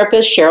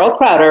 psychotherapist Cheryl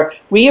Krauter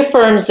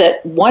reaffirms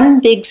that one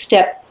big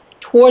step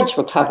towards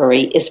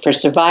recovery is for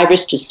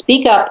survivors to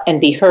speak up and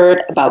be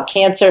heard about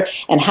cancer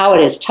and how it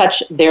has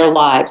touched their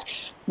lives.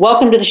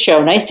 Welcome to the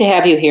show. Nice to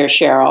have you here,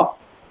 Cheryl.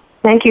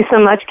 Thank you so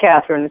much,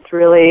 Kathryn. It's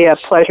really a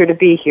pleasure to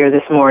be here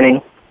this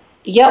morning.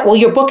 Yeah, well,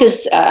 your book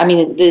is, an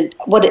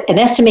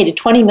estimated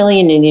 20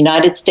 million in the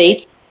United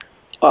States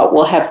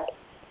will have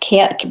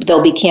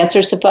there'll be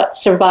cancer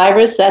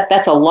survivors.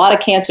 That's a lot of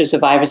cancer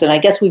survivors, and I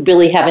guess we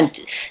really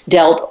haven't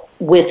dealt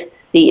with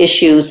the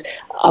issues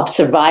of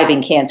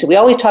surviving cancer. We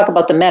always talk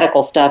about the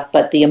medical stuff,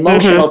 but the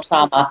emotional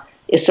trauma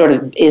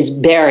is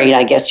buried,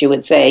 I guess you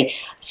would say.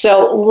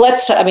 So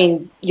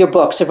your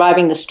book,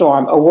 Surviving the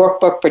Storm, a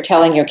workbook for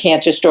telling your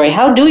cancer story.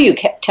 How do you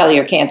tell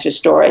your cancer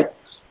story?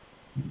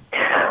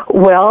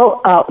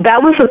 Well,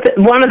 that was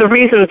one of the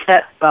reasons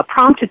that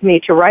prompted me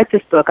to write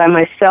this book. I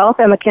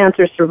myself am a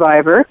cancer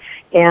survivor,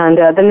 and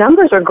the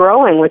numbers are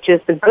growing, which is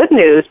the good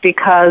news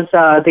because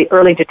the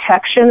early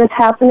detection is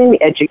happening,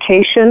 the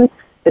education,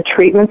 the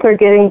treatments are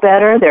getting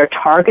better. They're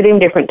targeting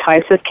different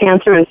types of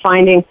cancer and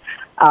finding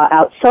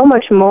out so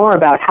much more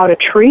about how to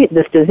treat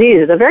this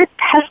disease. It's a very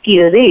pesky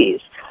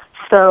disease.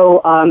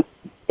 So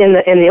in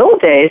the old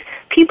days,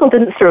 people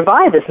didn't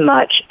survive as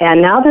much, and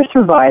now they're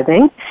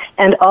surviving.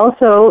 And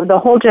also the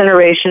whole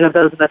generation of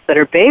those of us that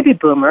are baby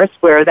boomers,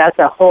 where that's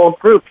a whole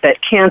group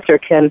that cancer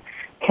can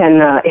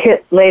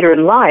hit later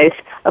in life.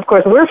 Of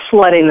course, we're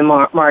flooding the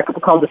market. We're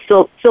called the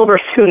silver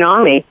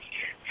tsunami.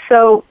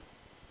 So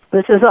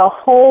this is a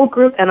whole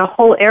group and a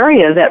whole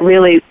area that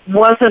really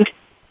wasn't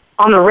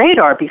on the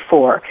radar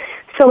before.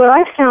 So what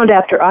I found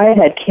after I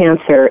had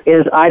cancer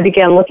is I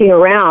began looking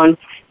around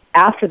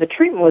after the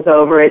treatment was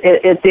over.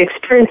 The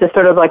experience is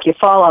sort of like you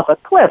fall off a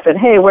cliff and,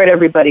 hey, where'd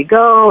everybody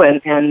go?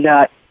 And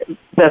the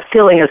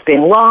feeling is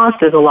being lost.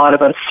 There's a lot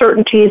of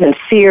uncertainties and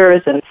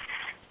fears and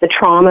the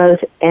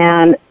traumas.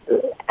 And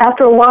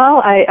after a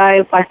while,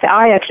 I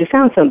actually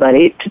found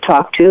somebody to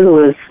talk to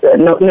who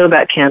knew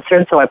about cancer,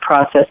 and so I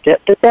processed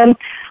it. But then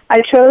I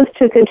chose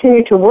to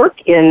continue to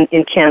work in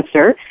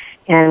cancer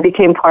and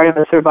became part of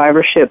a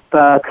survivorship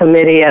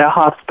committee at a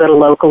hospital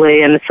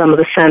locally and some of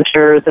the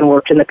centers and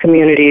worked in the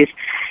communities.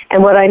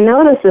 And what I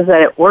noticed is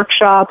that at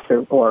workshops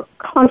or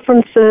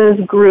conferences,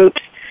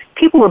 groups,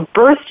 people were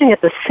bursting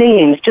at the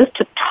seams just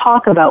to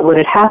talk about what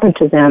had happened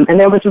to them, and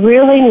there was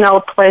really no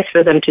place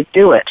for them to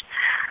do it.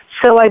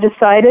 So I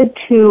decided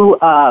to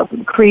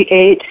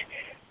create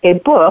a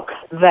book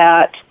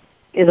that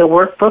is a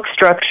workbook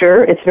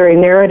structure. It's very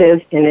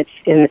narrative in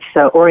its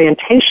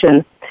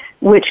orientation,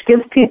 which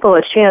gives people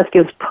a chance,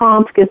 gives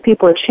prompts, gives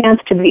people a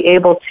chance to be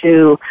able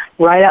to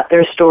write out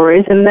their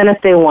stories. And then if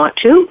they want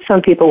to,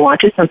 some people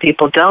want to, some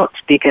people don't,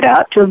 speak it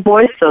out, to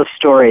voice those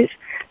stories.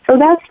 So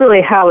that's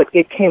really how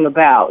it came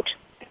about.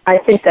 I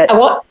think that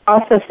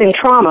processing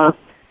trauma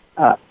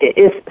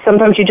is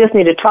sometimes you just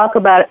need to talk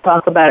about it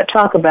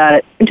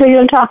until you're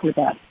done talking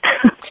about it.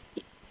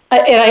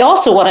 And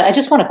I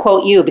just want to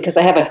quote you because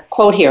I have a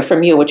quote here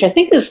from you, which I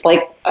think is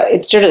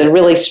it sort of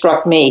really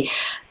struck me.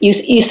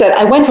 You said,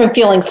 I went from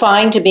feeling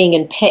fine to being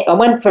in pain. I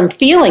went from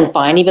feeling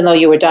fine, even though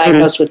you were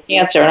diagnosed with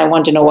cancer, and I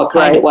wanted to know what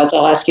kind it was.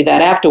 I'll ask you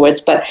that afterwards.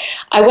 But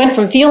I went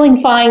from feeling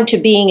fine to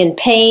being in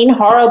pain,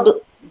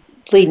 horribly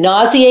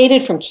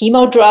nauseated from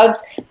chemo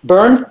drugs,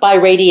 burned by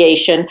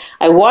radiation.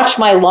 I watched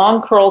my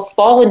long curls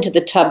fall into the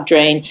tub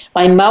drain,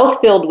 my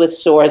mouth filled with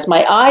sores,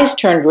 my eyes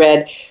turned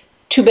red,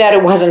 too bad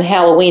it wasn't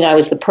Halloween. I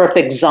was the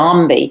perfect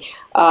zombie.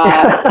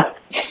 And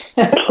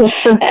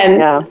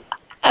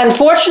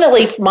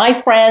unfortunately, my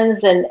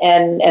friends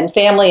and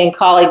family and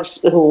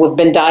colleagues who have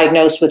been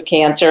diagnosed with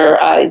cancer,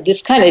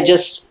 this kind of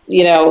just,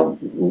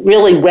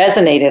 really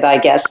resonated, I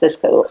guess, this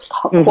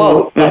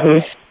quote.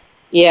 But,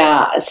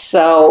 yeah,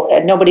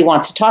 so nobody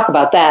wants to talk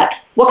about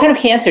that. What kind of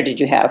cancer did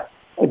you have?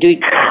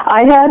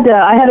 I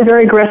had a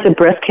very aggressive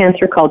breast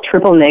cancer called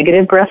triple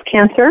negative breast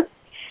cancer.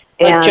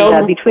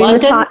 And between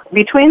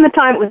the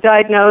time it was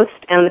diagnosed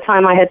and the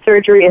time I had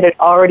surgery, it had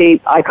already,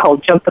 I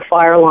called, jumped the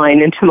fire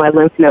line into my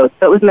lymph nodes.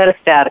 So it was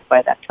metastatic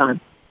by that time.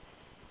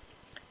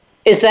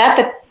 Is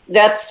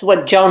that's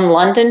what Joan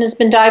London has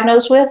been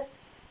diagnosed with?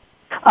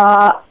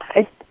 I'm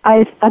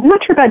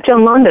not sure about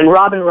Joan London.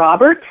 Robin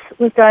Roberts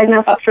was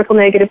diagnosed with triple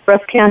negative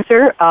breast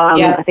cancer.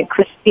 I think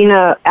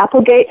Christina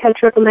Applegate had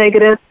triple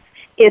negative.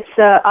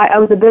 I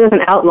was a bit of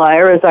an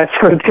outlier, as I've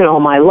sort of been all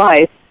my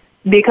life,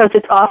 because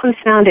it's often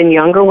found in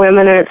younger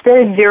women, and it's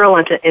very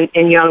virulent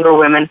in younger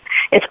women.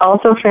 It's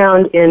also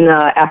found in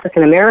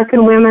African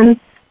American women,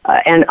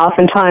 and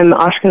oftentimes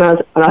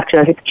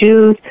Ashkenazic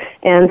Jews.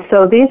 And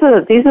so these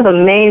are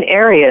the main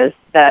areas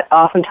that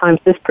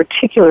oftentimes this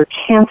particular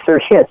cancer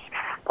hits.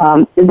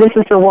 This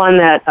is the one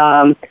that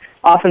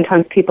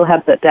oftentimes people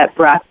have that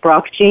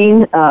BRCA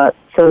gene.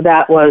 So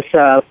that was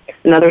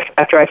another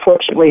factor. I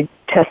fortunately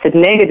tested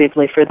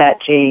negatively for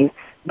that gene.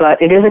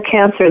 But it is a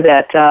cancer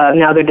that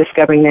now they're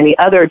discovering many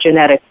other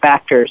genetic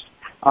factors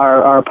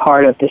are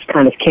part of this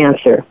kind of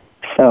cancer.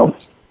 So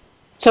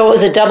it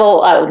was a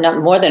double,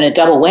 not more than a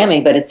double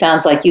whammy, but it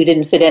sounds like you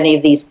didn't fit any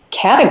of these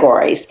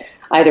categories,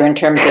 either in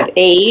terms of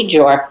age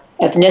or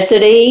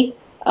ethnicity.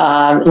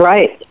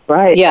 Right.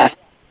 Yeah.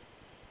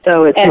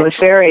 So it was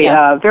very,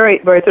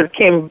 very sort of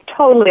came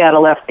totally out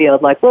of left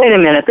field. Like, wait a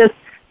minute, this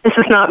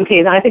is not me.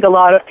 And I think a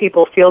lot of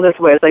people feel this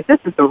way. It's like, this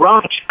is the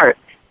wrong chart.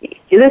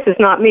 This is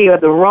not me. You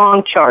have the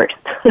wrong chart.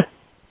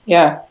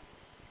 Yeah.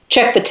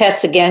 Check the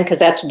tests again, because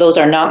those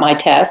are not my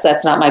tests.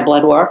 That's not my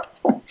blood work.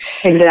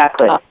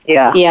 Exactly.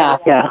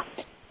 Yeah.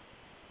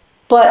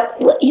 But,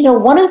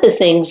 one of the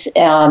things,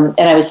 and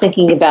I was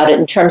thinking about it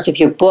in terms of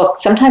your book,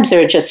 sometimes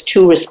there are just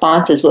two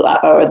responses,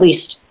 or at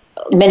least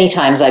many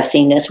times I've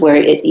seen this, where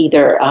it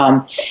either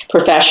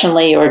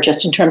professionally or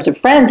just in terms of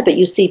friends, but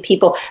you see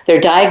people, they're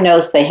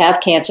diagnosed, they have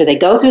cancer, they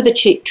go through the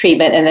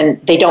treatment, and then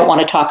they don't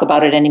want to talk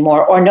about it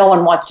anymore, or no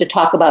one wants to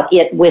talk about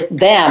it with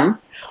them,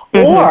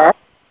 or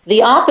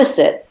the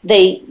opposite.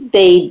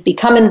 They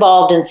become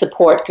involved in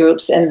support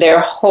groups, and their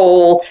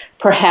whole,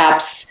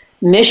 perhaps,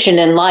 mission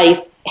in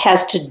life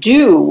has to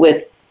do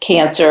with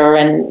cancer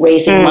and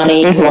raising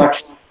money, or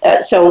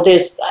so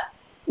there's...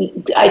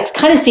 I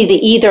kind of see the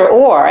either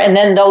or, and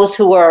then those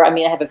who are, I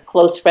have a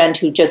close friend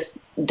who just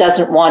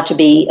doesn't want to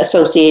be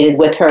associated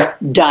with her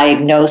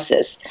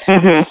diagnosis.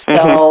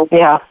 So,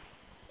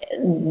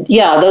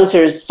 those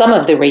are some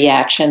of the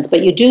reactions,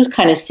 but you do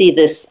kind of see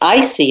this,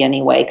 I see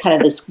anyway, kind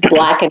of this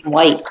black and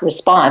white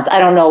response. I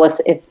don't know if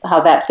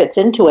how that fits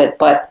into it,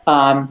 but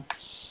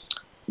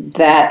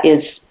that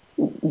is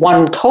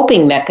one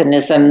coping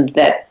mechanism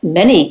that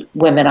many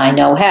women I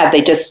know have.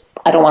 I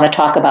don't want to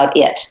talk about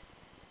it.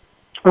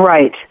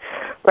 Right.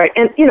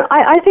 And,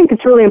 I think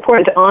it's really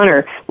important to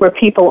honor where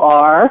people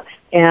are.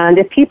 And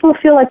if people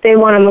feel like they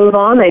want to move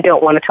on, they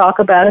don't want to talk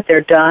about it,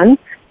 they're done,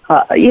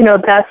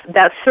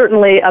 that's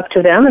certainly up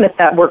to them. And if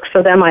that works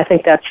for them, I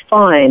think that's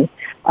fine.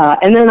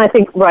 And then I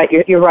think,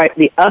 you're right,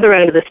 the other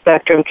end of the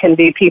spectrum can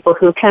be people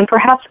who can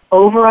perhaps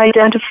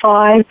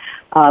over-identify,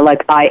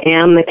 like I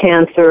am the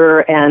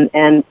cancer.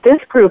 And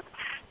this group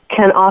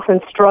can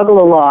often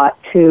struggle a lot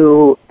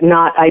to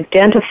not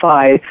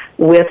identify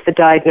with the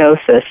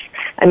diagnosis.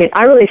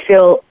 I really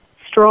feel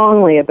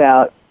strongly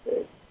about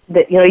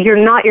that, you're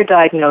not your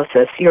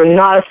diagnosis. You're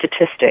not a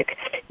statistic.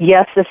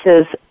 Yes, this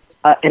is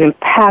an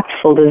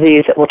impactful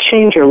disease that will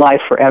change your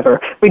life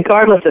forever,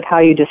 regardless of how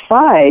you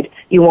decide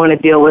you want to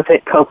deal with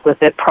it, cope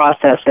with it,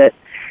 process it.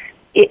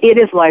 It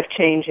is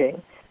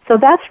life-changing. So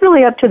that's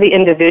really up to the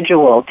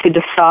individual to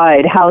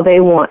decide how they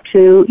want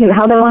to,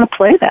 how they want to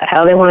play that,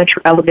 how they want to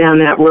travel down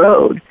that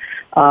road.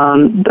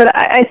 But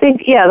I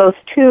think, those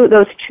two,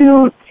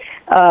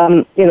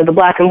 the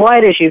black and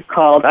white, as you've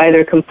called,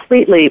 either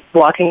completely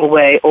walking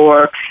away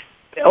or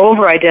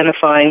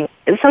over-identifying.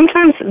 And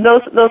sometimes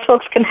those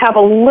folks can have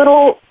a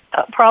little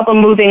problem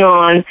moving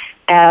on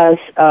as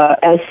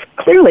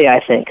clearly, I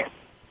think.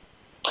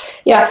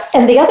 Yeah,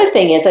 and the other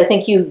thing is, I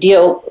think you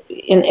deal,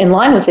 in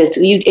line with this,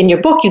 in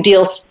your book, you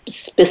deal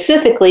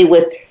specifically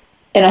with,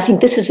 and I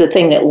think this is the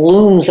thing that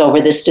looms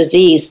over this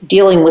disease,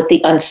 dealing with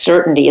the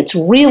uncertainty. It's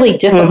really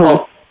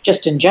difficult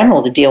just in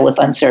general to deal with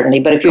uncertainty,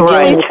 but if you're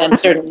dealing with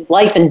uncertainty,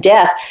 life and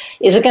death,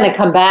 is it going to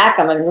come back?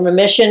 I'm in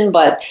remission,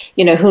 but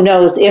who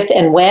knows if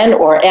and when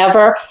or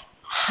ever.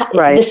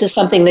 This is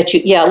something that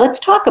let's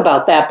talk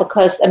about that,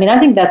 because I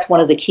think that's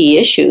one of the key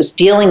issues,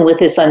 dealing with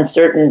this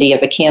uncertainty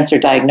of a cancer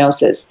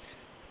diagnosis.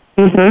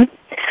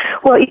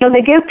 Well,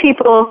 they give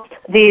people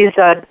these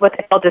what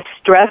they call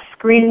distress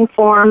screening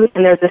forms,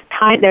 and there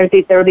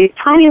are these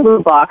tiny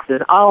little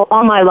boxes.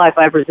 All my life,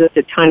 I've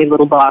resisted tiny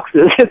little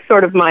boxes. It's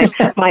sort of my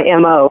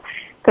MO,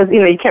 because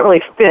you can't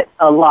really fit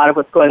a lot of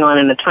what's going on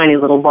in a tiny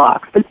little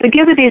box. But they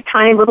give you these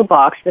tiny little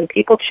boxes, and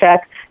people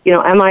check,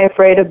 am I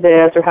afraid of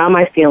this, or how am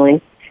I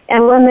feeling?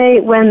 And when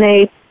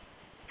they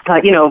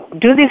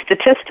do these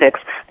statistics,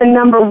 the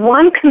number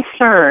one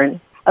concern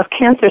of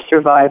cancer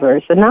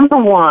survivors, the number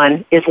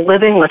one is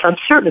living with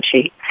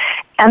uncertainty.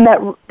 And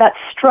that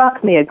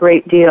struck me a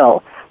great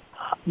deal,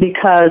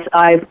 because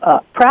I've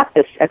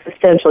practiced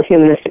existential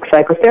humanistic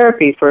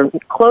psychotherapy for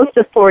close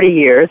to 40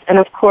 years, and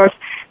of course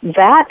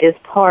that is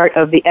part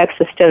of the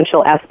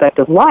existential aspect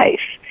of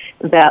life,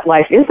 that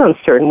life is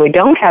uncertain. We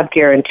don't have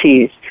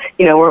guarantees.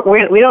 We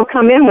don't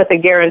come in with a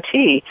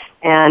guarantee,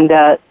 and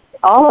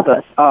all of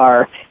us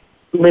are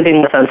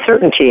living with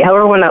uncertainty.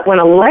 However, when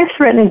a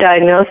life-threatening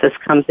diagnosis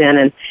comes in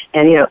and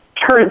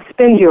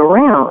spins you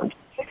around,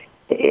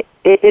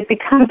 it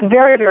becomes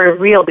very, very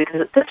real,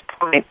 because at this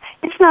point,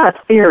 it's not a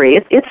theory.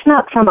 It's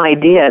not some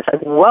idea. It's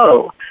like,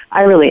 whoa,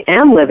 I really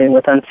am living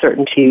with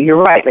uncertainty.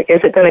 You're right. Like,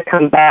 is it going to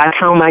come back?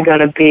 How am I going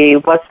to be?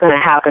 What's going to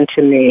happen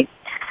to me?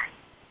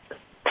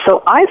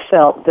 So I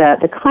felt that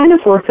the kind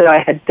of work that I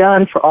had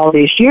done for all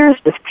these years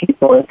with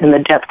people, in the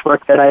depth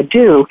work that I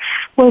do,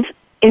 was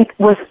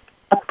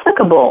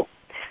applicable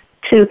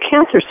to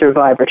cancer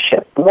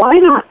survivorship. Why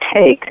not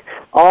take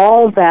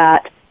all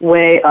that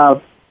way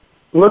of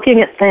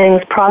looking at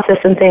things,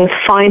 processing things,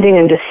 finding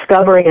and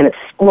discovering and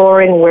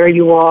exploring where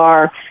you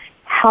are,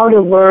 how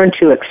to learn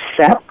to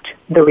accept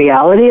the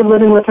reality of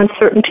living with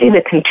uncertainty,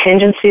 the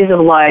contingencies of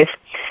life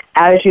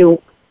as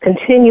you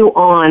continue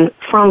on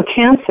from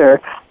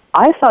cancer.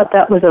 I thought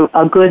that was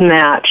a good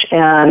match,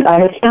 and I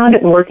have found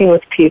it in working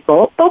with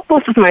people, both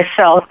with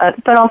myself,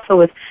 but also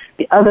with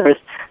the others,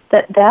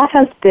 that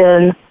has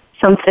been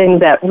something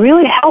that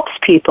really helps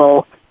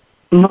people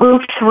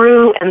move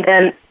through and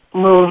then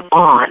move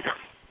on.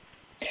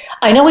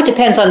 I know it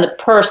depends on the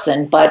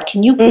person, but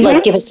can you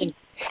give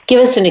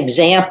us an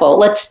example?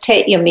 Let's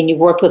take, you've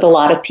worked with a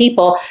lot of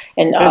people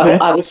and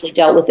obviously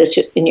dealt with this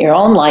in your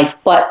own life,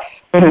 but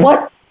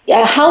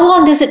how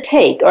long does it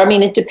take? Or,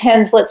 it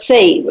depends, let's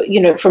say,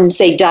 from,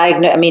 say,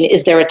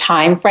 is there a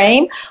time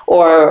frame,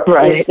 or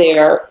is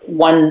there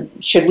one,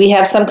 should we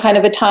have some kind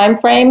of a time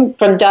frame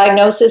from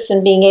diagnosis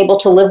and being able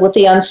to live with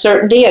the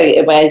uncertainty?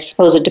 I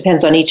suppose it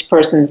depends on each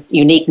person's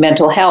unique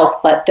mental health,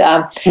 but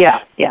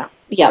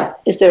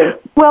is there?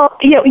 Well,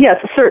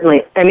 yes,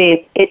 certainly.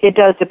 It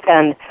does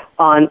depend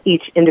on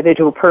each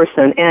individual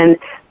person, and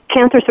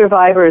cancer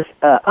survivors,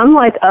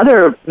 unlike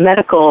other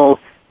medical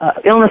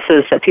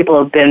illnesses that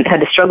people have had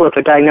to struggle with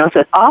or diagnosed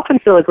with, often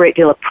feel a great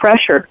deal of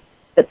pressure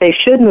that they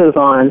should move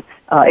on.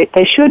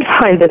 They should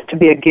find this to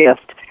be a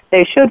gift.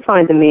 They should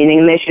find the meaning,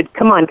 and they should,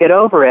 come on, get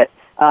over it,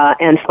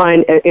 and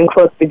find, in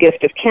quotes, the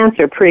gift of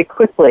cancer pretty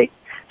quickly.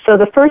 So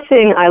the first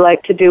thing I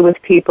like to do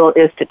with people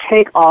is to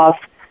take off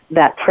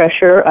that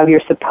pressure of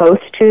you're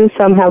supposed to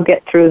somehow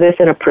get through this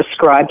in a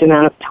prescribed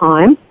amount of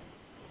time.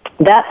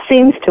 That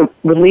seems to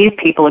relieve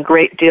people a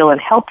great deal and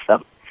help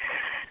them.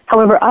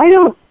 However, I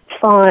don't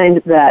find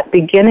that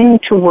beginning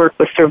to work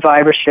with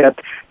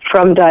survivorship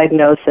from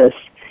diagnosis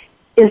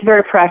is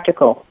very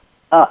practical.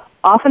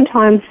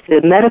 Oftentimes,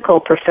 the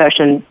medical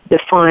profession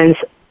defines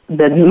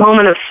the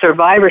moment of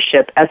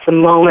survivorship as the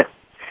moment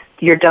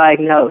you're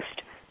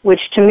diagnosed,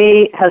 which to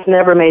me has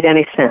never made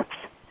any sense.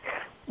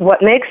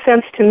 What makes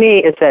sense to me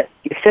is that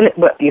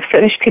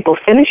people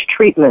finish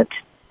treatment,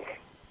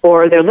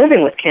 or they're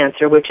living with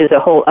cancer, which is a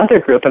whole other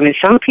group.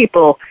 Some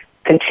people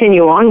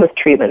continue on with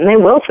treatment, and they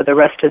will for the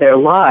rest of their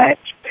lives.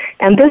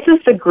 And this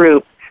is the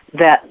group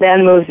that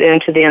then moves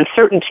into the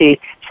uncertainty,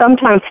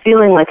 sometimes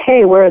feeling like,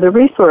 hey, where are the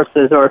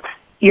resources? Or,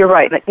 you're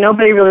right, like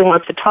nobody really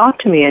wants to talk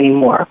to me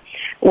anymore.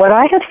 What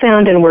I have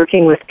found in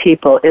working with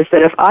people is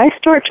that if I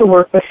start to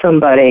work with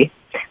somebody,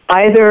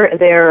 either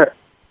they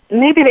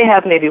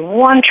have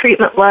one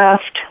treatment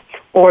left,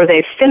 or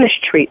they've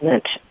finished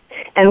treatment,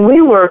 and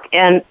we work,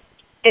 and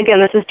again,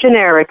 this is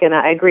generic, and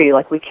I agree,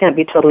 like we can't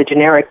be totally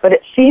generic, but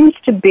it seems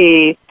to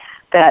be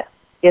that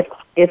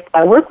if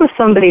I work with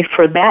somebody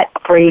for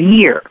a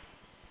year,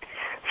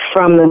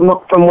 from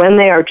when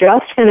they are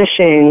just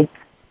finishing,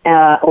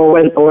 or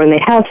when they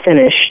have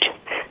finished,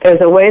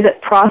 there's a way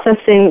that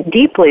processing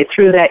deeply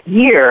through that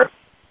year,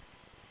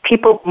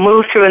 people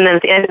move through, and then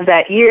at the end of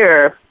that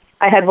year,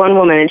 I had one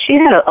woman, and she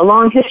had a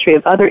long history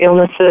of other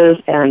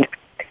illnesses, and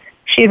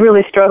she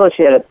really struggled.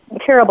 She had a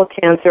terrible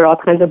cancer, all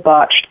kinds of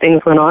botched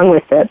things went on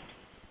with it.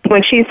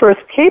 When she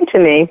first came to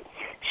me,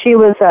 she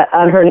was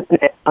on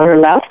her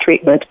last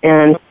treatment,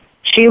 and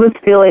she was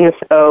feeling as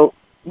though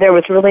there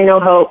was really no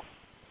hope.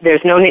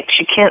 There's no need.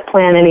 She can't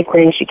plan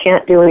anything. She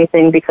can't do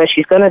anything because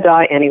she's going to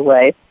die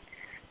anyway.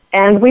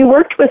 And we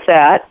worked with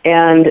that,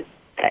 and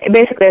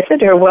basically I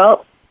said to her,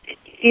 well,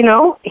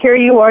 here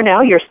you are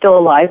now. You're still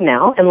alive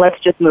now, and let's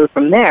just move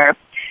from there.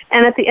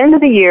 And at the end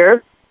of the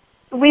year,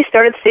 we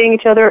started seeing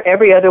each other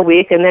every other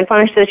week, and then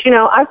finally she says,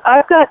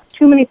 I've got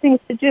too many things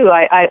to do.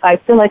 I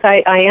feel like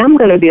I am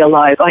going to be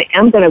alive. I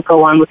am going to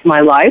go on with my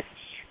life,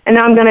 and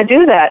now I'm going to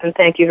do that, and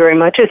thank you very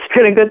much. It's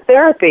been a good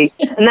therapy,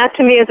 and that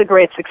to me is a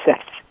great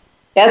success.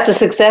 That's a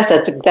success.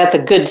 That's a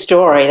good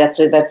story. That's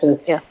a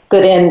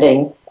good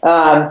ending.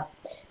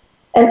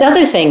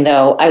 Another thing,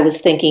 though, I was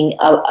thinking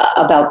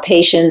about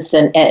patients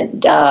and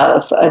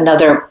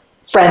another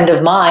friend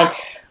of mine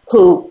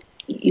who,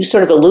 you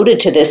sort of alluded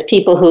to this,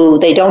 people who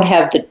they don't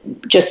have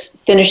just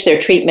finish their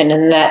treatment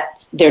and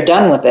that they're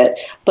done with it,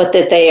 but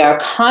that they are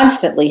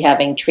constantly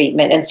having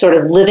treatment and sort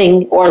of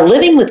living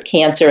with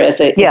cancer as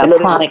a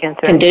chronic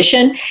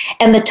condition.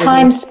 And the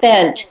time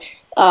spent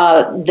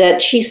that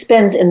she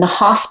spends in the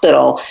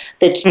hospital,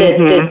 that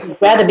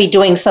would rather be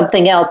doing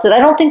something else, that I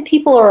don't think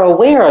people are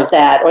aware of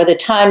that, or the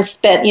time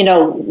spent,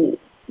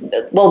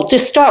 well,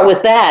 just start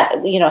with that,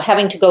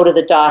 having to go to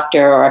the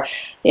doctor, or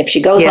if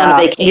she goes on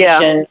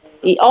vacation,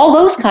 all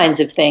those kinds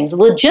of things,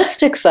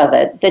 logistics of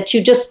it that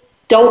you just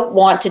don't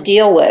want to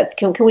deal with.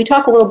 Can we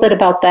talk a little bit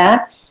about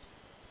that?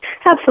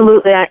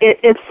 Absolutely.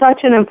 It's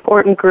such an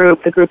important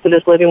group, the group that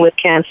is living with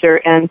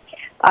cancer, and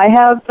I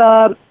have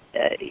a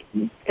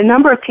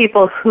number of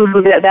people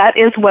who that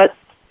is what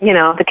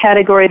the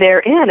category they're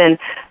in, and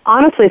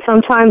honestly,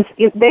 sometimes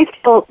they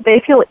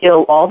feel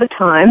ill all the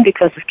time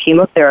because of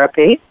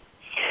chemotherapy,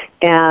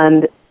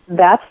 and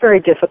that's very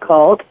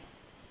difficult.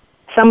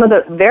 Some of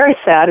the very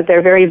sad,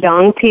 they're very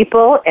young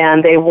people,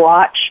 and they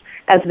watch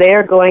as they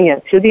are going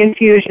into the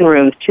infusion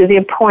rooms, to the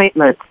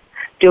appointments,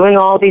 doing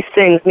all these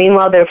things.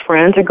 Meanwhile, their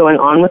friends are going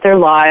on with their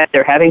lives.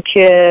 They're having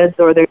kids,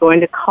 or they're going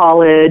to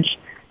college.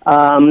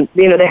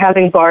 They're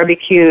having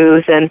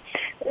barbecues, and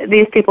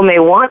these people may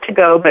want to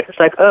go, but it's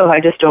like, I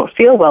just don't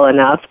feel well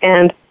enough.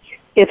 And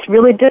it's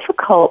really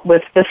difficult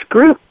with this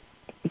group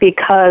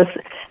because,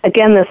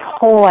 again, this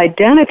whole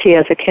identity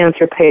as a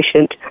cancer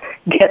patient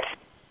gets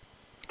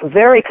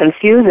very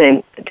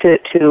confusing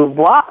to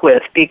walk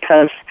with,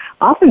 because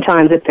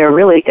oftentimes if they're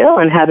really ill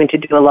and having to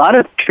do a lot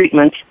of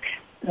treatments,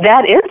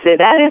 that is it.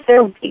 That is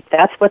their week.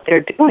 That's what they're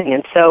doing.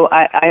 And so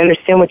I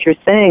understand what you're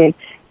saying.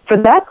 For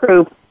that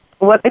group,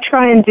 what I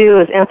try and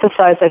do is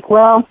emphasize,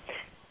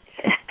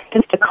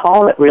 just to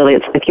call it really,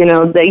 it's like,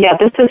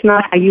 this is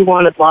not how you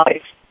wanted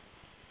life.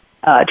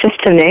 Just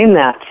to name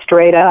that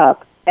straight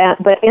up.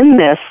 But in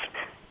this,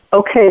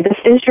 this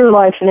is your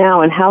life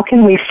now, and how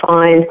can we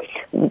find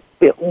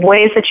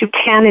ways that you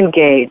can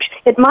engage?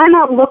 It might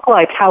not look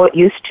like how it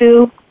used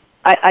to.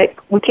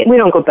 We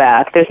don't go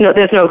back. There's no,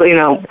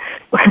 the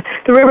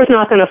river's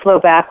not going to flow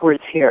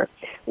backwards here.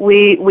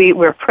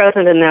 We're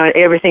present, and now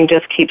everything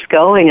just keeps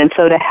going. And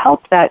so to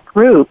help that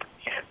group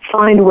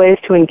find ways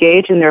to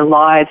engage in their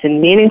lives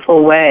in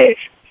meaningful ways.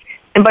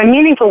 And by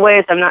meaningful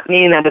ways, I'm not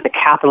meaning that as a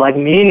capital, like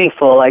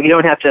meaningful, like you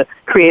don't have to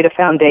create a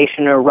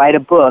foundation or write a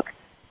book,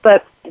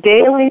 but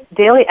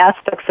daily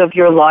aspects of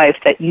your life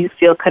that you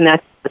feel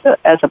connected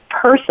as a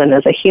person,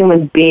 as a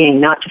human being,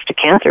 not just a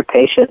cancer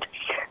patient.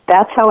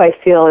 That's how I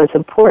feel is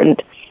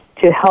important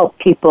to help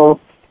people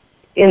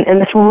in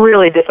this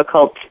really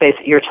difficult space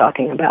that you're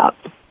talking about.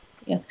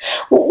 Yeah.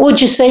 Would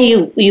you say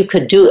you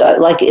could do,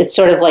 it's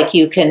sort of like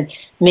you can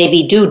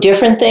maybe do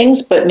different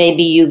things, but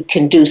maybe you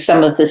can do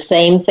some of the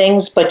same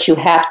things, but you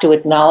have to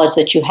acknowledge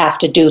that you have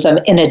to do them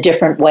in a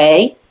different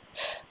way?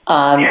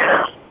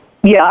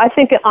 I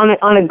think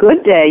on a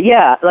good day,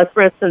 like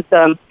for instance,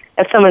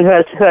 as someone who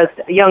has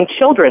young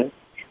children,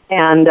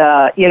 and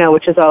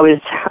which is always,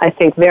 I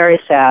think, very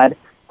sad.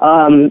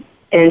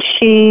 And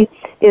she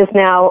is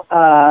now,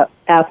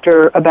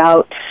 after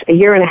about a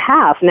year and a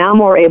half, now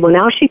more able.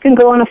 Now she can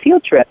go on a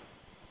field trip.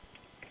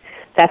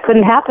 That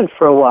couldn't happen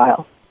for a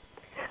while.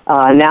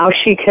 Now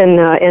she can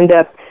end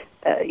up,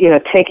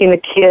 taking the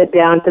kid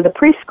down to the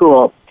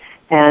preschool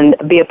and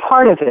be a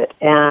part of it.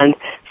 And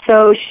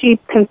so she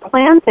can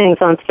plan things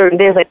on certain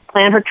days, like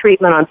plan her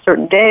treatment on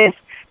certain days,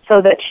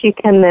 so that she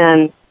can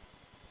then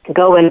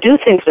go and do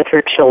things with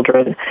her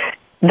children.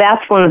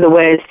 That's one of the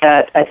ways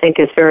that I think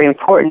is very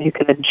important. You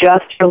can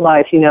adjust your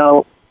life.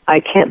 I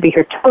can't be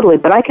here totally,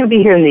 but I can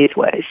be here in these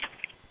ways.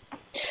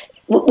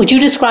 Would you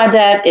describe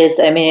that as,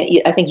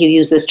 I think you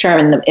use this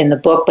term in the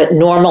book, but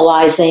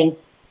normalizing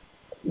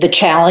the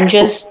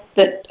challenges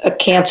that a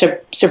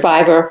cancer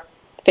survivor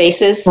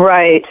faces?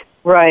 Right.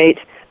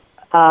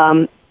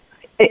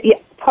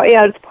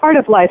 It's part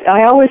of life.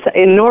 I always,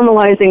 in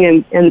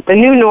normalizing and the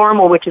new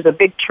normal, which is a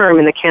big term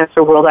in the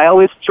cancer world, I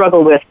always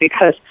struggle with,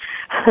 because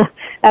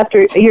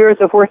after years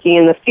of working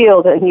in the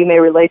field, and you may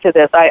relate to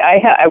this,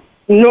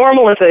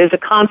 normal is a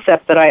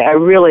concept that I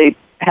really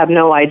have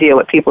no idea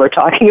what people are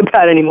talking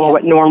about anymore,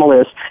 what normal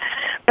is.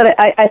 But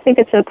I think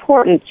it's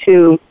important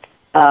to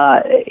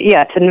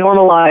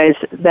normalize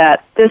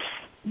that this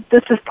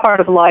is part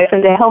of life,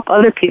 and to help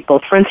other people.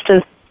 For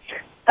instance,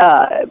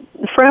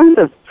 friends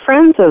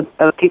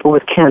of people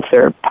with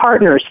cancer,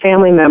 partners,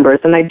 family members,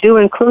 and I do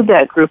include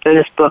that group in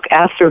this book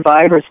as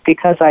survivors,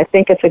 because I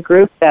think it's a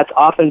group that's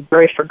often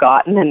very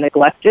forgotten and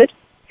neglected.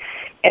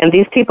 And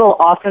these people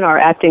often are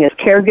acting as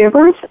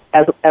caregivers,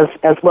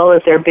 as well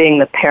as they're being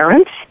the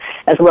parents,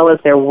 as well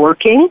as their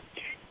working.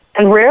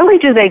 And rarely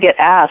do they get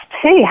asked,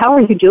 hey, how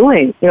are you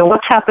doing?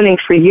 What's happening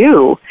for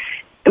you?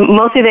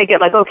 Mostly they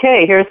get like,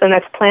 okay, here's the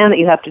next plan that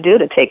you have to do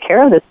to take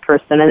care of this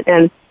person.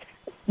 And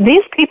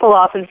these people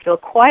often feel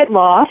quite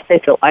lost. They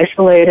feel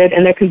isolated,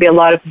 and there can be a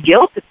lot of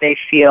guilt that they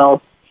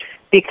feel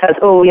because,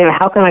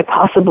 how can I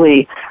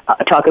possibly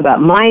talk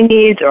about my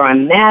needs, or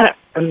I'm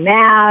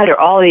mad, or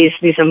all these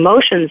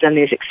emotions and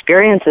these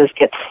experiences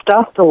get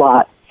stuffed a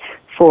lot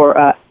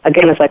for,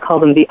 again, as I call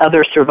them, the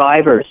other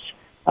survivors,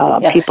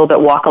 people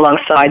that walk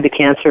alongside the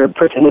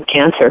person with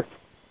cancer.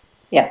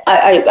 Yeah,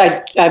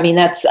 I mean,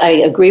 I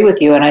agree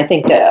with you, and I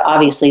think that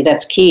obviously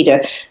that's key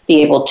to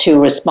be able to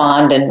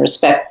respond and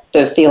respect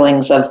the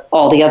feelings of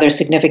all the other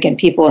significant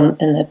people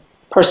in the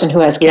person who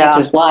has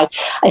cancer's life.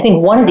 I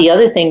think one of the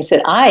other things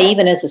that I,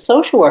 even as a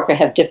social worker,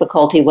 have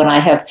difficulty when I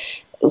have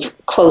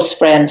close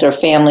friends or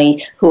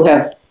family who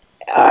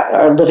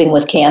are living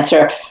with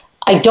cancer,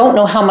 I don't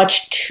know how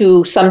much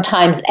to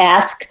sometimes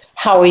ask,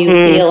 how are you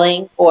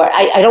feeling? Or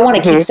I don't want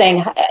to keep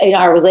saying in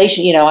our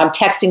relation, I'm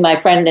texting my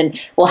friend and,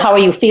 well, how are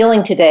you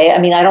feeling today? I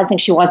mean, I don't think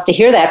she wants to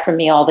hear that from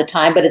me all the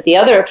time. But at the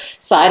other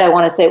side, I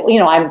want to say,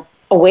 I'm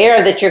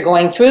aware that you're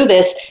going through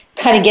this,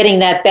 kind of getting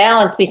that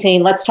balance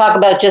between let's talk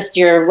about just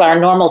our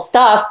normal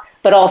stuff,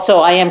 but also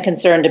I am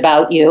concerned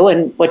about you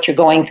and what you're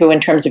going through in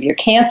terms of your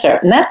cancer.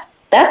 And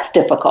that's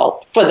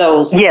difficult for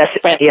those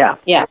friends.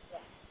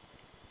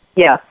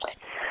 Yeah.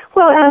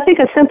 Well, and I think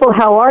a simple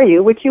how are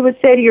you, which you would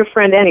say to your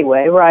friend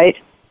anyway, right?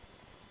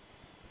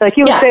 Like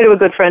you would say to a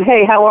good friend,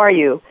 hey, how are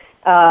you?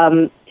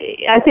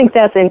 I think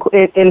that's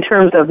in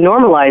terms of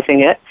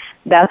normalizing it,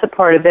 that's a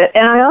part of it.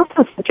 And I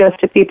also suggest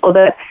to people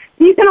that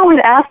you can always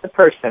ask the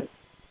person.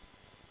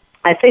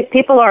 I think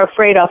people are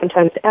afraid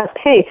oftentimes to ask,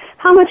 hey,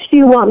 how much do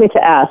you want me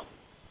to ask?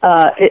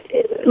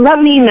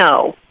 Let me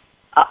know.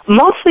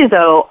 Mostly,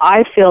 though,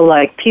 I feel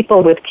like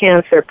people with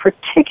cancer,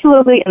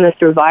 particularly in the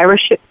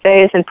survivorship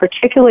phase, and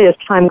particularly as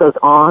time goes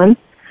on,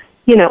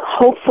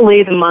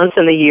 hopefully the months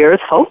and the years,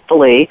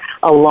 hopefully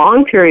a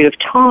long period of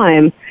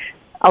time,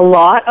 a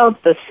lot of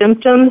the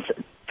symptoms,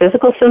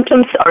 physical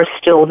symptoms, are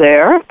still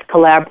there.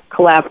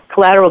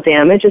 Collateral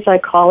damage, as I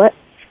call it,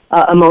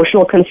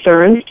 emotional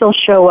concerns still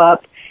show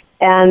up.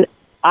 And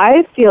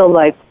I feel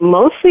like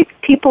mostly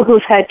people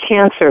who've had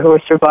cancer, who are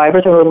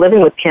survivors or who are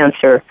living with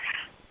cancer,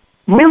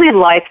 really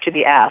like to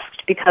be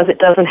asked because it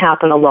doesn't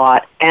happen a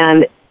lot.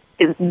 And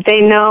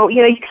they know,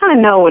 you kind of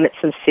know when it's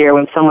sincere,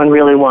 when someone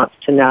really wants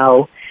to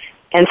know.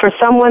 And for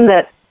someone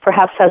that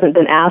perhaps hasn't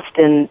been asked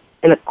in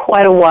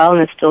quite a while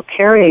and is still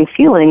carrying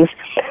feelings,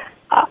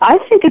 I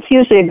think it's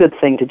usually a good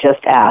thing to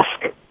just ask.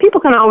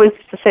 People can always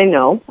say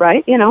no,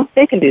 right?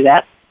 They can do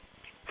that.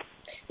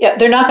 Yeah,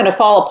 they're not going to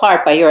fall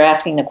apart by your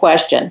asking the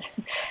question.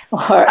 In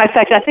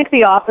fact, I think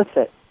the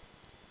opposite.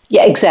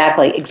 Yeah,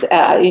 exactly.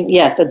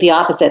 Yes, the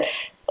opposite.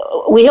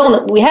 We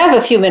have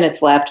a few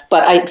minutes left,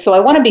 but I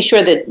want to be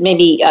sure that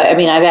maybe,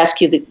 I've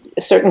asked you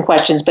certain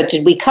questions, but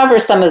did we cover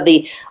some of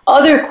the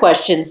other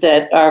questions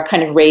that are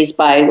kind of raised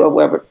by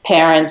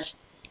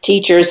parents,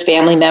 teachers,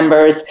 family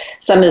members,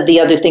 some of the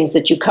other things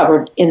that you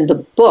covered in the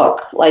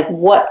book? Like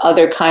what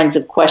other kinds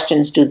of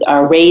questions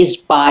are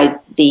raised by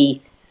the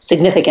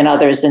significant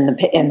others in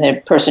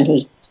the person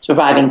who's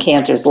surviving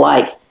cancer's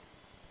life?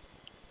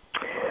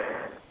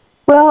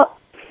 Well,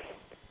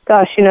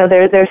 gosh,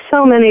 there's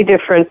so many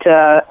different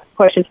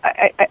questions.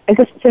 I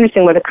guess it's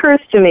interesting. What occurs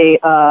to me,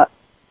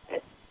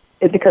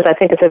 because I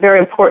think it's a very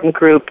important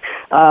group,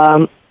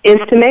 is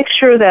to make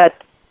sure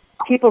that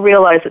people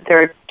realize that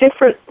there are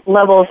different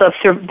levels of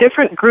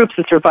different groups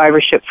in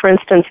survivorship. For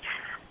instance,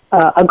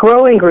 a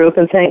growing group,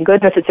 and thank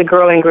goodness it's a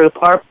growing group,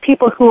 are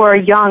people who are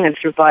young and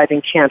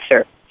surviving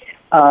cancer.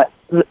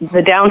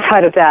 The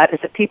downside of that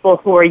is that people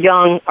who are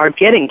young are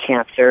getting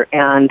cancer,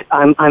 and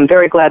I'm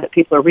very glad that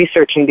people are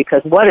researching,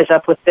 because what is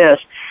up with this,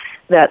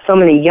 that so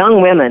many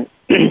young women,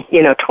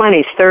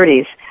 20s,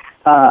 30s,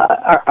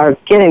 are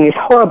getting these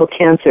horrible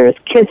cancers.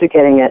 Kids are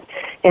getting it.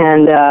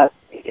 And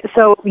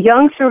so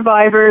young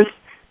survivors,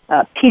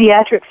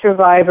 pediatric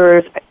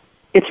survivors,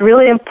 it's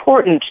really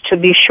important to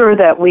be sure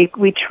that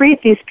we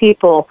treat these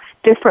people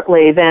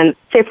differently than,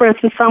 say, for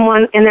instance,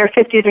 someone in their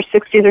 50s or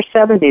 60s or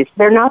 70s.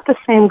 They're not the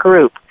same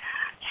group.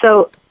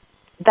 So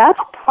that's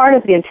part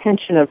of the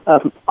intention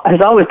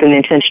has always been the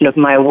intention of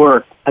my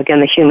work, again,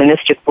 the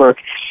humanistic work,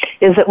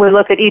 is that we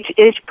look at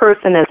each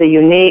person as a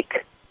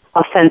unique,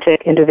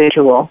 authentic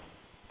individual.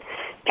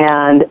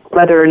 And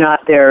whether or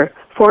not they're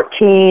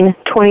 14,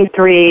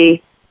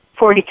 23,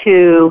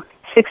 42,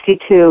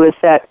 62, is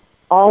that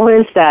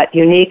always that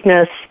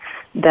uniqueness,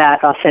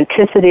 that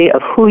authenticity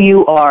of who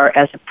you are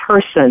as a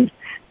person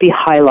be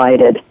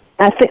highlighted.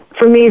 I think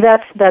for me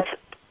that's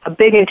a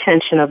big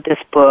intention of this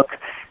book.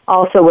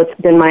 Also, what's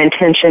been my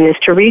intention is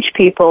to reach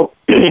people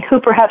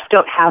who perhaps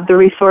don't have the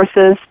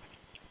resources.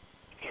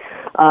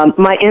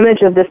 My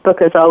image of this book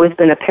has always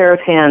been a pair of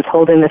hands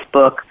holding this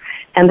book,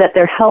 and that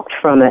they're helped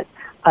from it.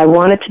 I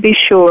wanted to be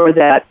sure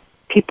that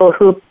people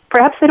who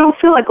perhaps they don't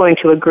feel like going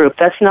to a group,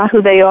 that's not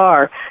who they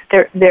are.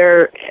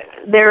 They're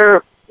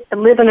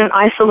live in an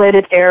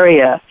isolated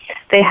area.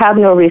 they have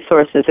no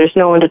resources, there's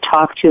no one to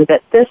talk to,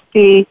 that this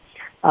be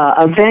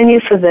a venue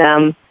for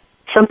them,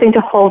 something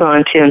to hold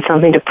on to and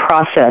something to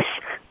process,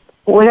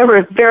 whatever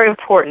is very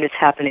important is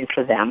happening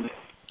for them.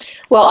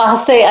 Well, I'll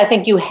say I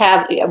think we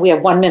have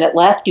 1 minute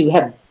left. You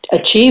have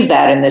achieved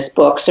that in this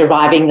book,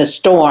 Surviving the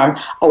Storm,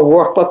 a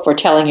workbook for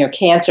telling your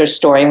cancer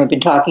story. And we've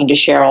been talking to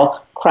Cheryl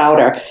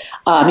Krauter.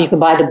 You can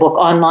buy the book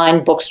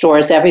online,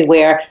 bookstores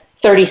everywhere.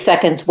 30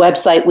 Seconds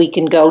website we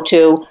can go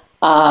to.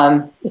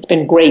 It's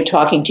been great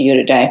talking to you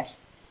today.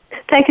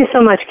 Thank you so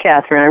much,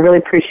 Kathryn. I really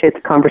appreciate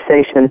the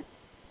conversation.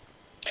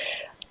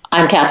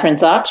 I'm Kathryn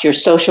Zox, your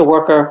social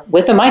worker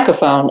with a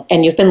microphone,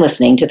 and you've been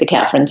listening to The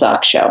Kathryn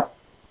Zox Show.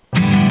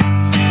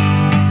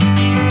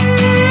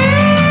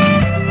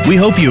 We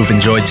hope you have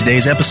enjoyed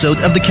today's episode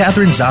of The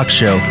Kathryn Zox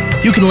Show.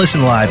 You can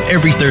listen live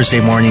every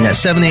Thursday morning at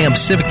 7 a.m.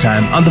 Pacific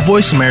Time on the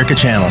Voice America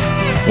channel.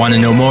 Want to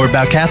know more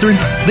about Kathryn?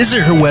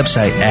 Visit her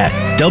website at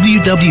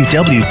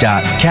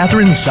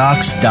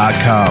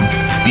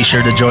www.kathrynzox.com. Be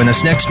sure to join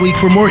us next week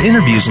for more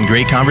interviews and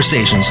great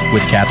conversations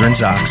with Kathryn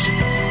Zox.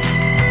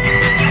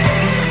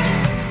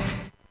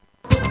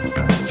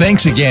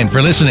 Thanks again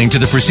for listening to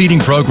the preceding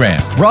program,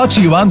 brought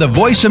to you on the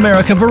Voice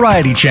America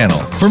Variety Channel.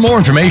 For more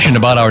information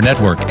about our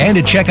network and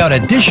to check out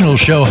additional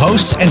show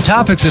hosts and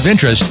topics of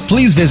interest,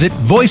 please visit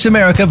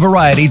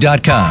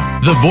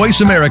voiceamericavariety.com. The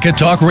Voice America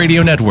Talk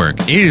Radio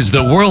Network is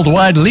the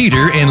worldwide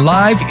leader in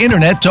live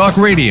Internet talk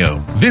radio.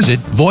 Visit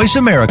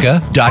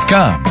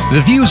voiceamerica.com.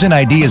 The views and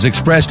ideas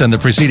expressed on the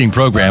preceding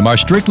program are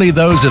strictly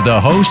those of the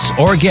hosts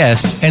or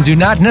guests and do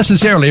not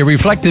necessarily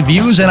reflect the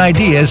views and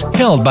ideas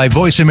held by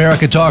Voice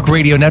America Talk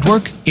Radio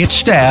Network, its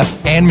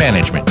staff, and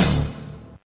management.